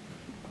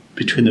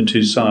between the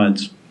two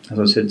sides, as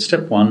I said,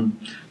 step one,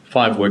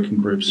 5 working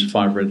groups,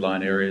 5 red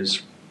line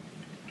areas,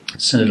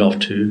 send it off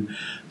to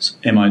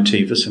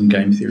MIT for some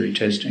game theory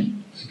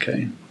testing.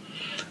 Okay.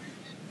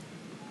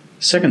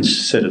 Second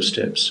set of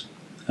steps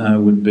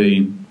would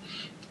be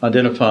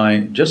identify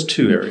just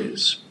 2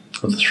 areas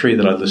of the 3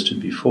 that I listed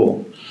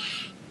before,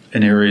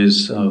 in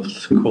areas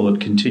of, call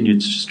it,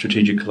 continued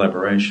strategic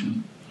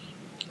collaboration.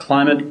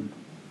 Climate,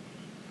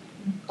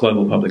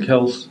 global public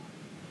health,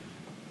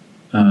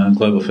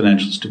 global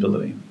financial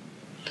stability.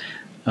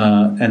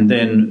 And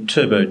then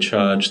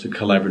turbocharge the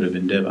collaborative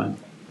endeavour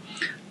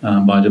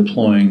by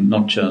deploying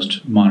not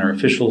just minor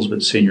officials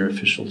but senior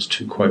officials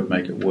to, quote,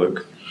 make it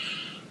work.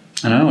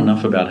 And I know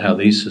enough about how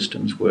these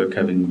systems work,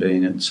 having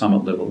been at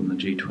summit level in the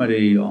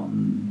G20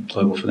 on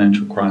global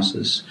financial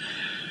crisis,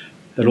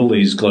 at all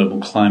these global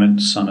climate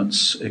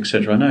summits,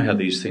 etc. I know how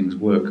these things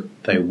work.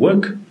 They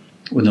work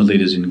when the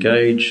leaders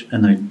engage,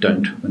 and they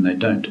don't when they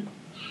don't.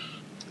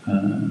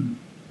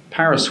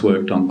 Paris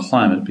worked on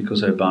climate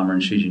because Obama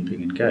and Xi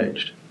Jinping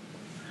engaged.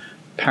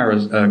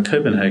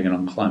 Copenhagen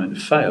on climate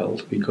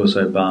failed because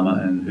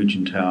Obama and Hu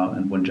Jintao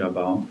and Wen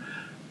Jiabao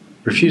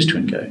refused to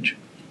engage.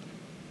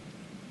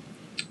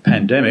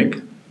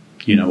 Pandemic,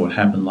 you know what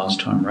happened last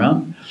time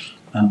round.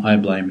 I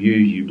blame you,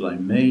 you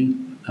blame me.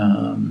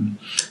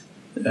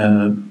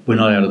 We're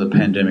not out of the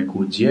pandemic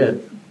woods yet.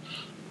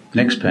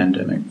 Next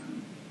pandemic.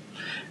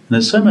 And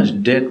there's so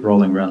much debt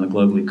rolling around the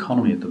global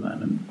economy at the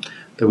moment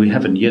that we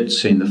haven't yet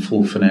seen the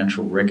full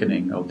financial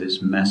reckoning of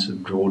this massive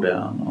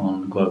drawdown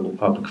on global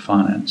public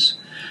finance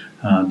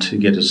to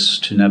get us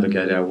to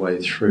navigate our way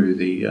through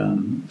the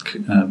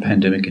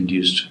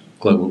pandemic-induced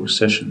global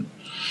recession.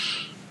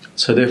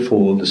 So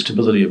therefore, the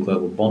stability of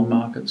global bond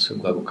markets, of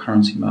global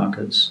currency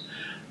markets,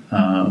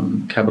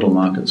 capital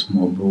markets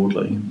more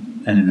broadly,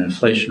 and in an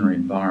inflationary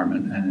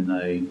environment and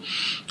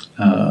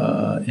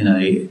in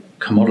a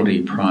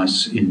commodity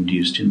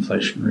price-induced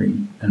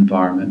inflationary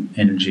environment,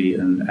 energy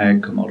and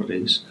ag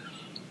commodities,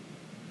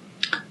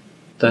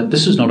 that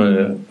this is not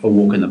a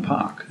walk in the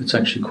park. It's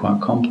actually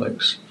quite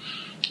complex.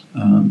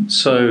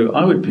 So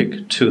I would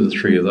pick 2 of the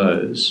 3 of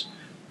those,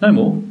 no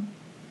more.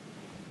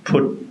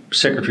 Put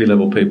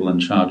secretary-level people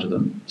in charge of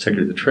them,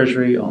 Secretary of the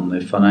Treasury on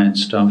their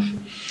finance stuff,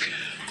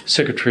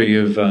 Secretary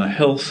of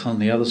Health on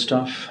the other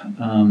stuff,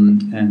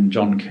 and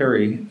John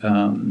Kerry,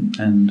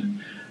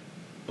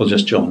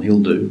 just John, he'll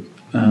do,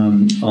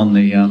 on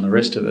the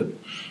rest of it.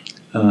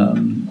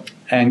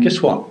 And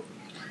guess what?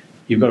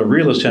 You've got a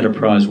realist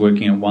enterprise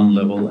working at one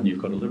level, and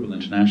you've got a liberal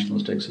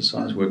internationalist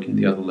exercise working at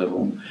the other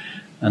level.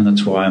 And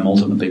that's why I'm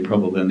ultimately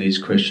probably on these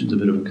questions a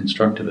bit of a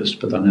constructivist,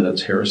 but I know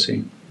that's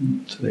heresy.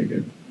 So there you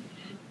go.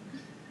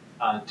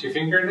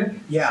 Two-finger, Nick?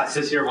 Yeah. Is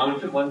this your one?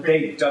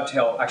 They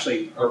dovetail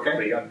actually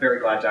perfectly. Okay. I'm very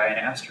glad Diana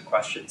asked her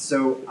question.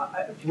 So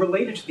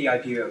related to the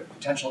idea of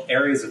potential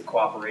areas of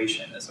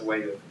cooperation as a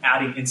way of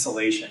adding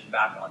insulation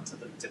back onto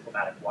the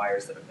diplomatic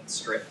wires that have been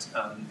stripped,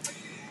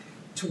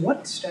 to what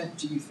extent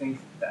do you think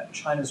that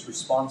China's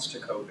response to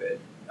COVID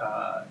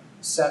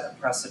set a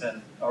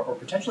precedent or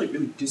potentially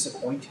really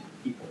disappointed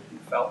people who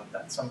felt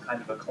that some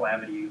kind of a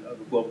calamity of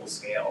a global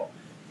scale,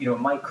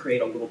 might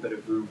create a little bit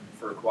of room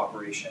for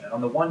cooperation? And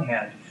on the one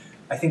hand,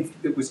 I think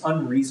it was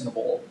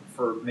unreasonable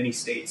for many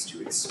states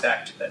to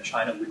expect that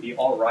China would be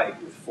all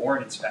right with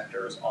foreign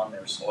inspectors on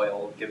their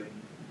soil, given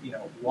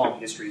long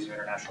histories of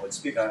international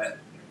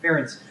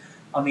interference.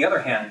 On the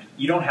other hand,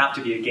 you don't have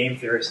to be a game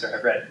theorist or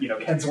have read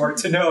Ken's work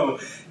to know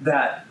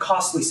that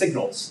costly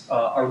signals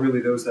are really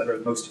those that are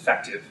most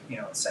effective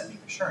at sending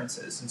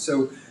assurances. And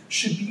so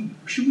should we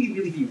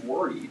really be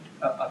worried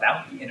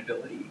about the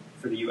inability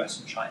for the U.S.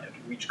 and China to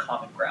reach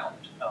common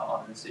ground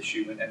on this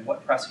issue, and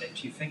what precedent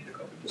do you think the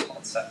COVID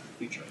response set for the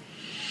future?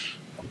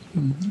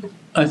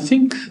 I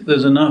think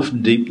there's enough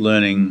deep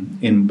learning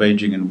in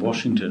Beijing and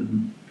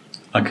Washington.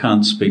 I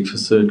can't speak for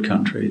third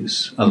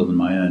countries other than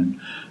my own,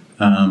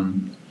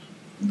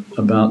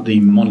 about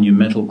the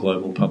monumental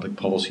global public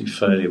policy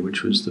failure,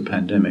 which was the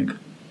pandemic.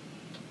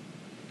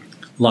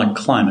 Like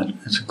climate,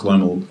 it's a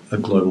global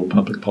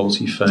public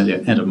policy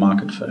failure and a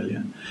market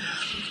failure,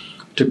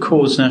 to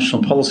cause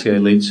national policy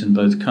elites in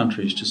both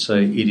countries to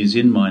say it is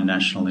in my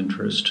national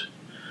interest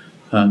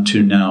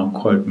to now,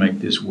 quote, make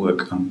this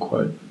work,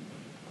 unquote.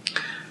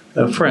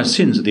 For our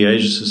sins at the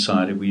Asia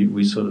Society,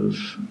 we sort of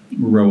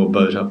row a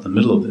boat up the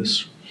middle of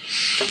this.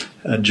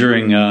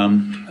 During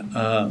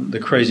the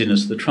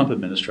craziness of the Trump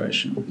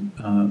administration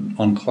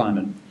on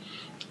climate,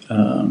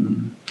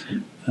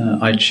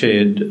 I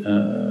chaired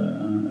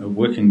a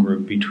working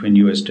group between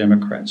US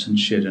Democrats and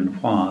Xie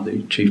Jinping,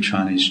 the chief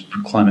Chinese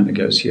climate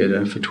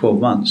negotiator, for 12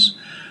 months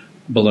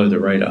below the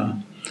radar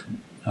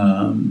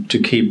to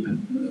keep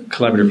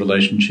collaborative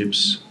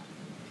relationships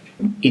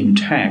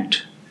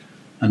intact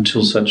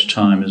until such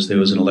time as there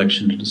was an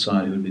election to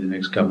decide who would be the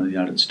next government of the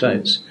United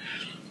States.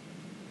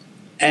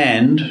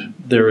 And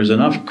there is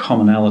enough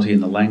commonality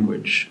in the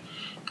language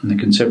and the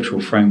conceptual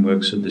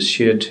frameworks of the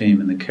Xie team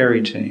and the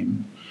Kerry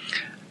team,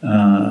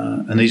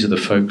 and these are the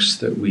folks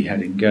that we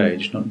had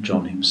engaged, not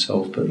John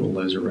himself, but all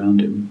those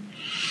around him,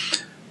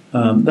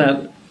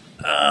 that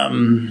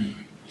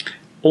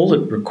all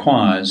it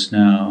requires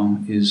now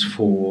is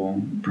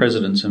for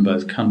presidents in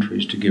both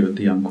countries to give it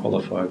the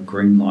unqualified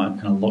green light,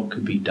 and a lot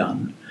could be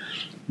done,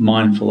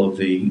 mindful of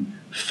the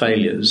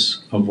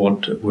failures of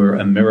what were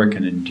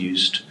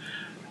American-induced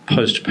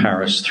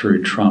post-Paris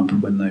through Trump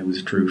when they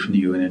withdrew from the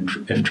UN,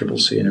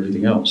 FCCC and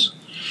everything else.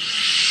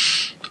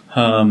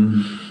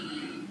 And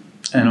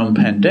on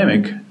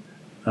pandemic,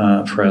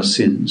 for our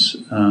sins,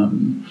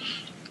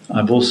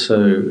 I've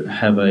also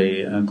have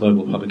a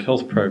global public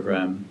health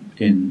program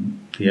in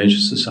the Asia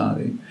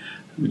Society,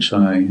 which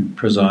I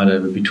preside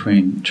over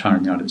between China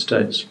and the United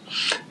States.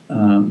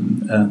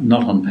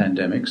 Not on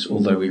pandemics,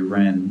 although we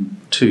ran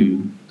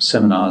 2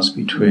 seminars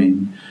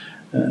between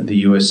the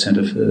US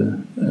Centre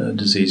for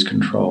Disease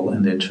Control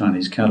and their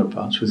Chinese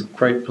counterparts, with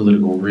great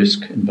political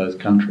risk in both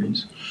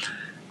countries,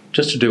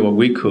 just to do what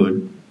we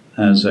could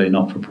as a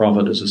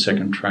not-for-profit, as a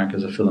second track,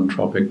 as a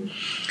philanthropic.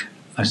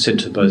 I said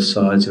to both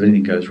sides, if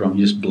anything goes wrong,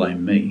 you just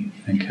blame me,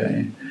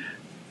 okay?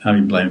 I've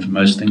been blamed for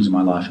most things in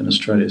my life in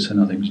Australia, so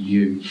nothing's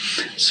new.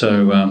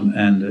 So,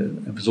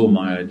 it was all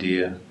my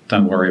idea.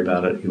 Don't worry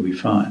about it, you'll be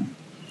fine.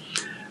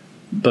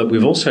 But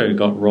we've also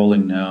got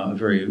rolling now a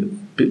very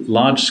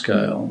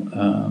large-scale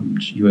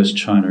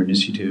US-China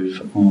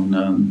initiative on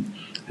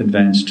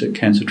advanced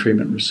cancer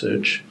treatment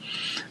research.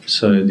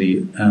 So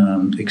the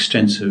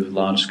extensive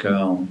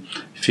large-scale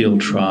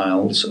field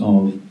trials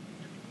of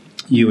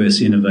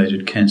US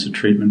innovated cancer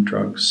treatment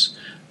drugs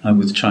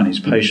with Chinese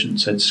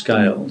patients at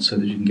scale, so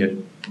that you can get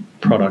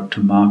product to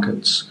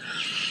markets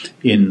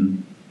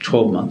in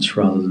 12 months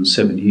rather than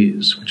 7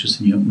 years, which is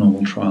the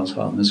normal trial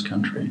time in this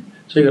country.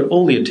 So you've got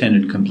all the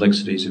attendant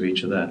complexities of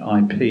each of that,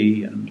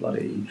 IP and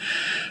bloody,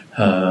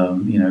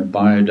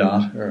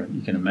 biodata,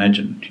 you can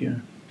imagine,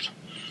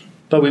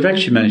 But we've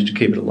actually managed to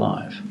keep it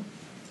alive.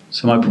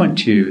 So my point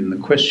to you in the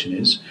question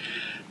is,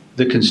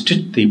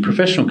 the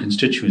professional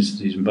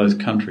constituencies in both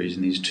countries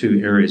in these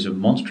 2 areas of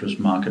monstrous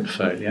market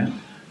failure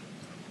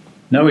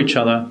know each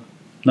other,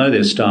 know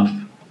their stuff,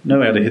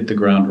 know how to hit the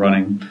ground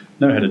running,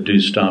 know how to do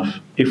stuff,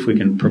 if we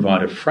can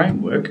provide a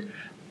framework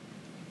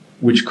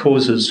which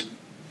causes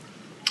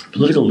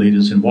political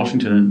leaders in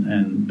Washington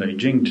and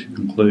Beijing to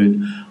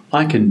conclude,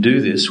 I can do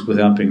this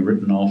without being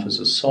written off as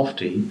a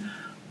softie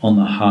on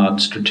the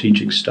hard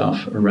strategic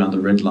stuff around the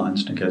red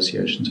lines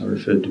negotiations I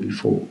referred to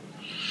before.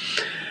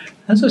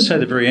 As I say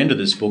at the very end of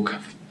this book,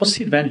 what's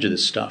the advantage of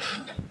this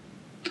stuff?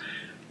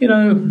 You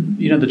know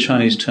the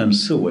Chinese term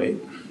siwei,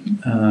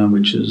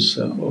 which is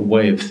a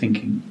way of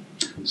thinking.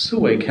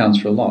 Siwei counts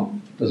for a lot,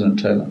 doesn't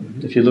it, Taylor?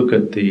 If you look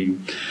at the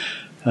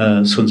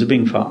Sun Tzu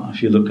Bingfa,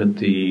 if you look at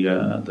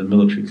the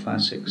military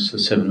classics, the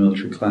 7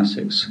 military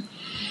classics,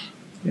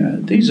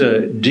 these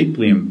are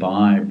deeply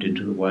imbibed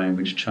into the way in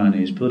which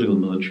Chinese political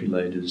military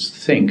leaders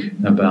think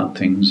about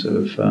things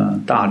of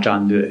大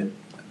战略,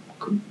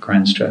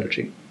 grand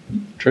strategy.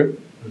 True?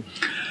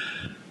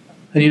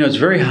 And it's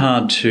very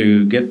hard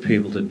to get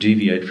people to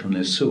deviate from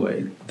their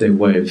siwei, their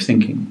way of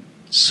thinking.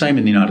 Same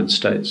in the United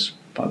States,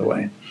 by the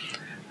way.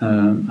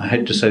 I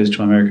hate to say this to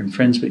my American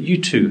friends, but you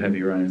too have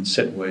your own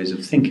set ways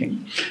of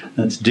thinking.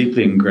 And it's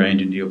deeply ingrained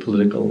into your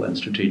political and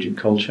strategic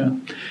culture.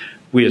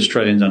 We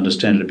Australians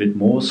understand it a bit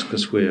more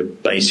because we're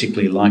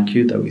basically like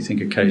you, though we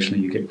think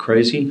occasionally you get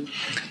crazy.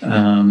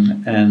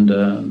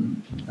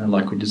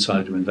 Like we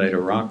decided to invade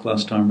Iraq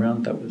last time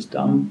around, that was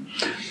dumb.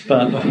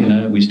 But,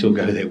 we still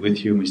go there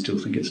with you and we still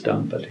think it's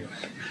dumb, but anyway,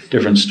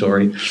 different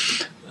story.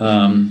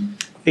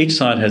 Each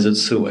side has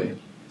its siwei.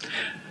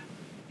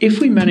 If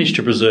we manage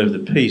to preserve the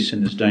peace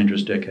in this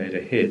dangerous decade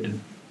ahead,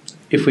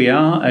 if we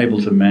are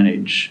able to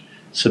manage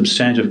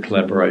substantive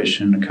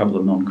collaboration in a couple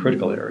of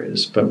non-critical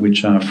areas, but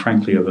which are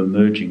frankly of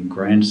emerging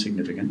grand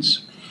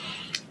significance,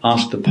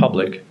 ask the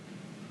public,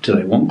 do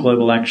they want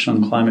global action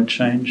on climate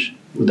change?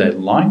 Would they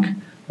like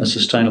a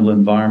sustainable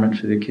environment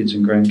for their kids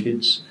and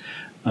grandkids?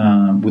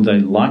 Would they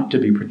like to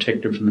be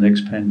protected from the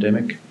next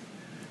pandemic?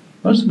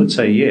 Most of them would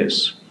say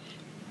yes.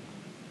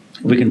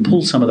 If we can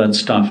pull some of that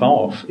stuff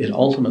off, it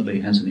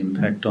ultimately has an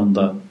impact on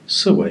the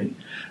siwei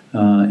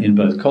in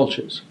both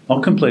cultures.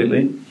 Not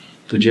completely.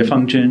 The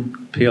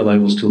Jefengjin, PLA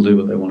will still do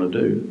what they want to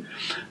do.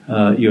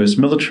 US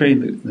military,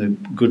 the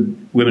good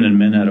women and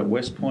men out at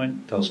West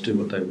Point, they'll do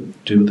what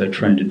they're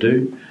trained to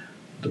do.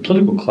 The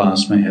political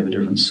class may have a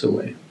different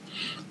siwei.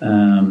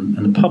 And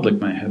the public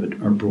may have a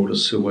broader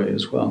siwei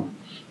as well.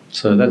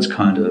 So that's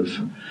kind of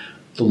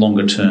the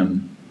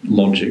longer-term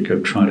logic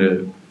of trying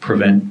to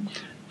prevent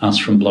us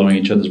from blowing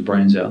each other's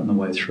brains out on the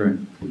way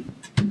through.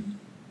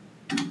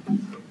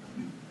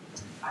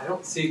 I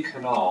don't see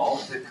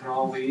Kunal. Did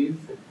Kunal leave?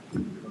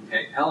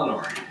 Okay,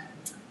 Eleanor.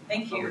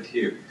 Thank you. Over to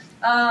you.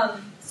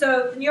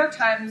 So the New York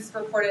Times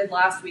reported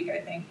last week, I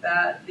think,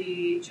 that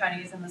the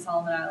Chinese and the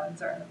Solomon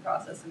Islands are in the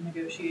process of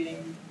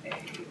negotiating a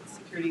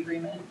security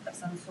agreement of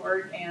some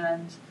sort.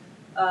 And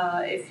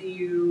if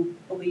you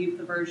believe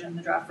the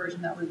draft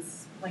version that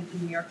was linked in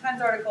the New York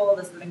Times article,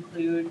 this would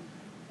include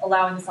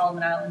allowing the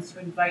Solomon Islands to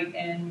invite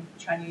in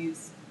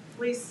Chinese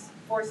police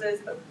forces,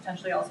 but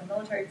potentially also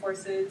military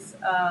forces.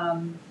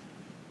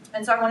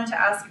 And so I wanted to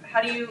ask,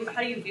 how do you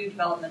view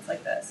developments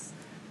like this?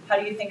 How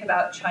do you think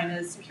about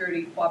China's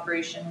security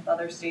cooperation with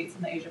other states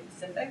in the Asia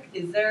Pacific?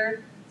 Is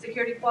there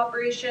security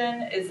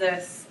cooperation? Is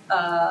this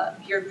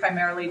geared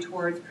primarily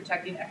towards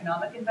protecting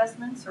economic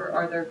investments, or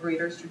are there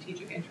greater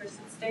strategic interests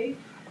at stake?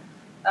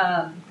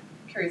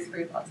 Curious for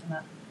your thoughts on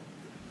that.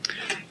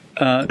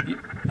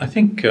 I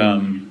think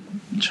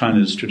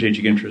China's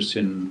strategic interests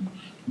in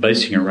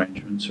basing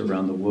arrangements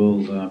around the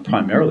world are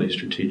primarily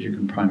strategic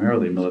and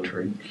primarily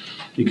military.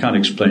 You can't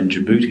explain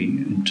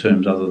Djibouti in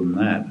terms other than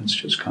that. It's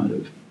just kind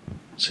of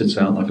sits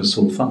out like a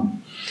sore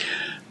thumb.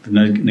 The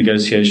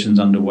negotiations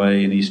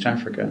underway in East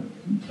Africa,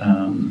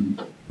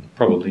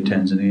 probably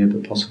Tanzania,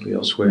 but possibly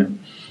elsewhere,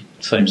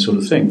 same sort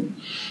of thing.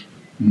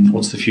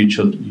 What's the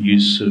future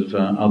use of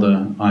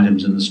other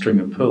items in the string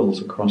of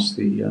pearls across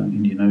the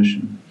Indian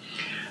Ocean?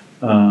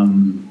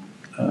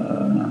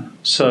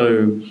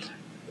 So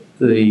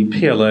the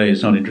PLA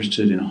is not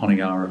interested in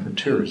Honiara for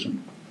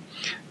tourism.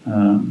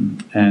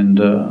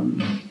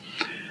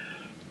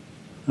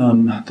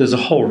 There's a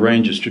whole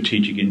range of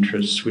strategic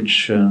interests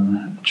which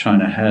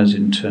China has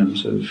in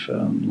terms of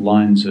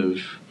lines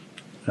of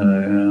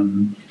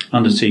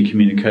undersea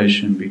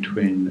communication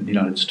between the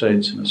United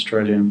States and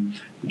Australia,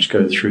 which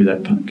goes through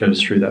that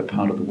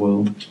part of the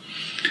world.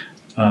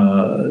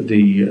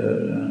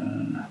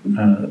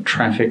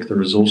 The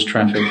resource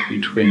traffic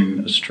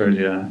between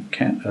Australia,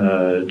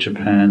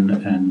 Japan,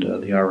 and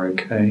the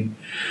ROK,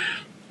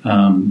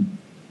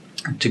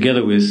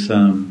 together with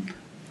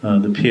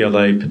the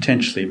PLA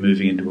potentially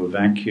moving into a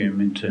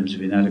vacuum in terms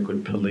of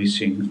inadequate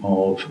policing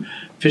of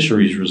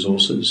fisheries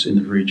resources in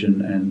the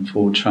region, and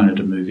for China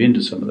to move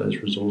into some of those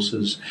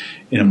resources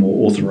in a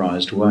more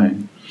authorised way.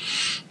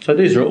 So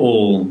these are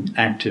all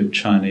active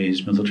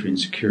Chinese military and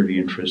security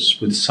interests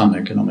with some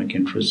economic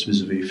interests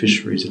vis-à-vis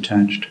fisheries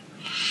attached.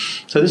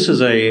 So this is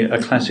a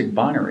classic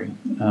binary.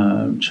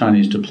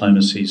 Chinese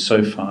diplomacy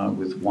so far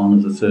with one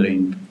of the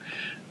 13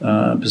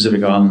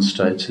 Pacific Island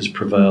states has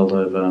prevailed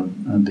over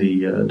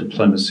the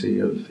diplomacy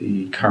of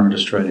the current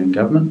Australian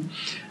government.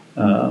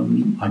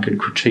 I could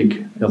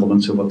critique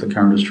elements of what the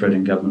current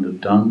Australian government have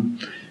done.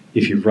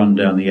 If you've run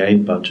down the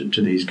aid budget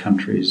to these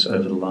countries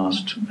over the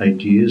last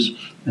 8 years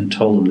and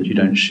told them that you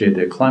don't share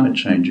their climate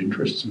change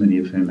interests, many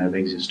of whom have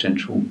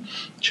existential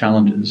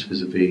challenges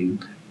vis-à-vis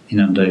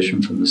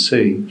inundation from the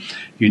sea,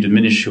 you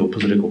diminish your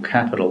political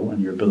capital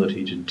and your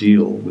ability to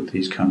deal with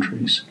these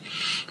countries.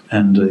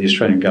 And the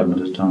Australian government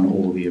has done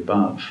all of the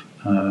above,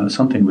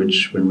 something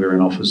which, when we were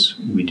in office,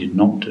 we did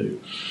not do.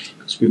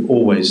 Because we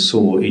always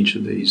saw each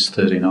of these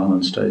 13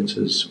 island states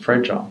as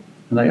fragile,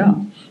 and they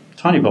are.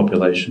 Tiny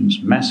populations,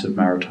 massive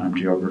maritime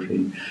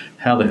geography.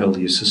 How the hell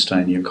do you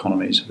sustain the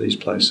economies of these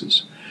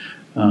places?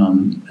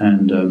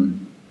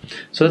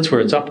 So that's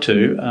where it's up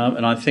to,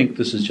 and I think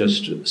this is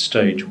just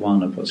stage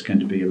one of what's going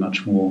to be a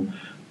much more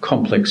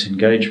complex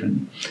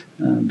engagement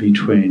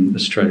between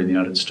Australia, the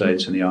United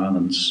States, and the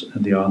island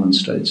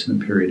states in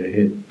the period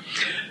ahead.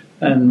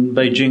 And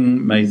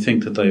Beijing may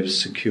think that they've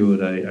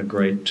secured a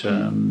great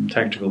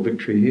tactical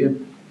victory here.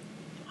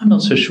 I'm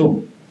not so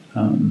sure.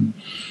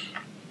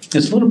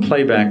 There's a lot of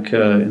playback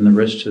in the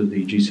rest of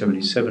the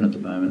G77 at the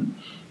moment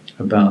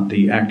about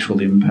the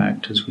actual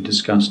impact, as we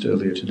discussed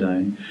earlier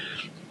today,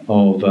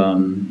 of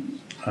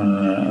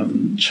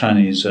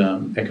Chinese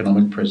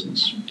economic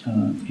presence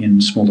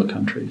in smaller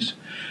countries.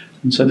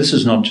 And so this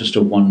is not just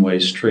a one-way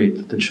street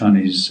that the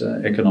Chinese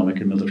economic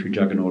and military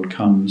juggernaut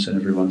comes and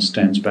everyone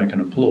stands back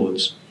and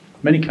applauds.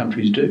 Many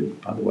countries do,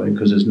 by the way,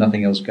 because there's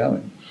nothing else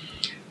going.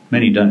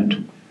 Many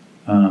don't.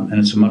 And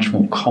it's a much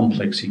more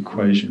complex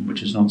equation,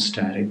 which is not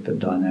static but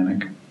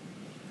dynamic.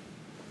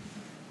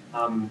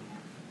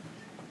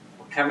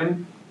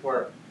 Kevin,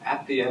 we're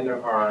at the end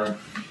of our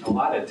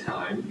allotted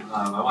time.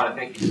 I want to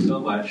thank you so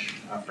much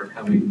for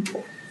coming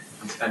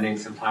and spending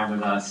some time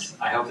with us.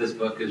 I hope this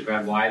book is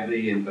read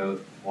widely in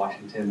both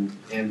Washington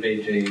and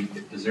Beijing.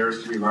 It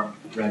deserves to be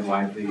read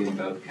widely in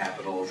both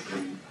capitals,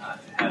 and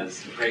it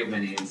has a great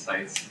many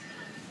insights.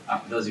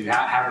 For those of you who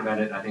haven't read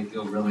it, I think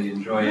you'll really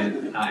enjoy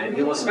it, and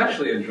you'll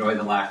especially enjoy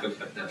the lack of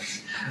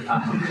footnotes,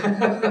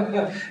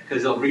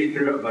 because you'll read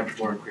through it much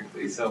more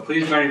quickly. So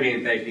please join me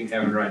in thanking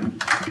Kevin Rudd.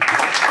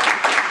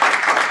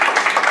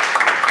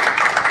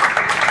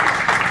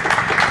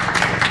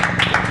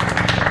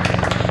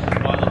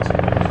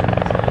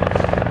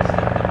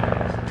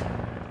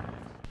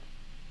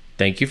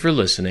 Thank you for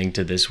listening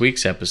to this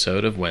week's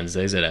episode of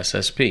Wednesdays at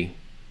SSP.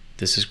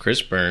 This is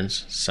Chris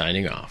Burns,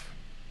 signing off.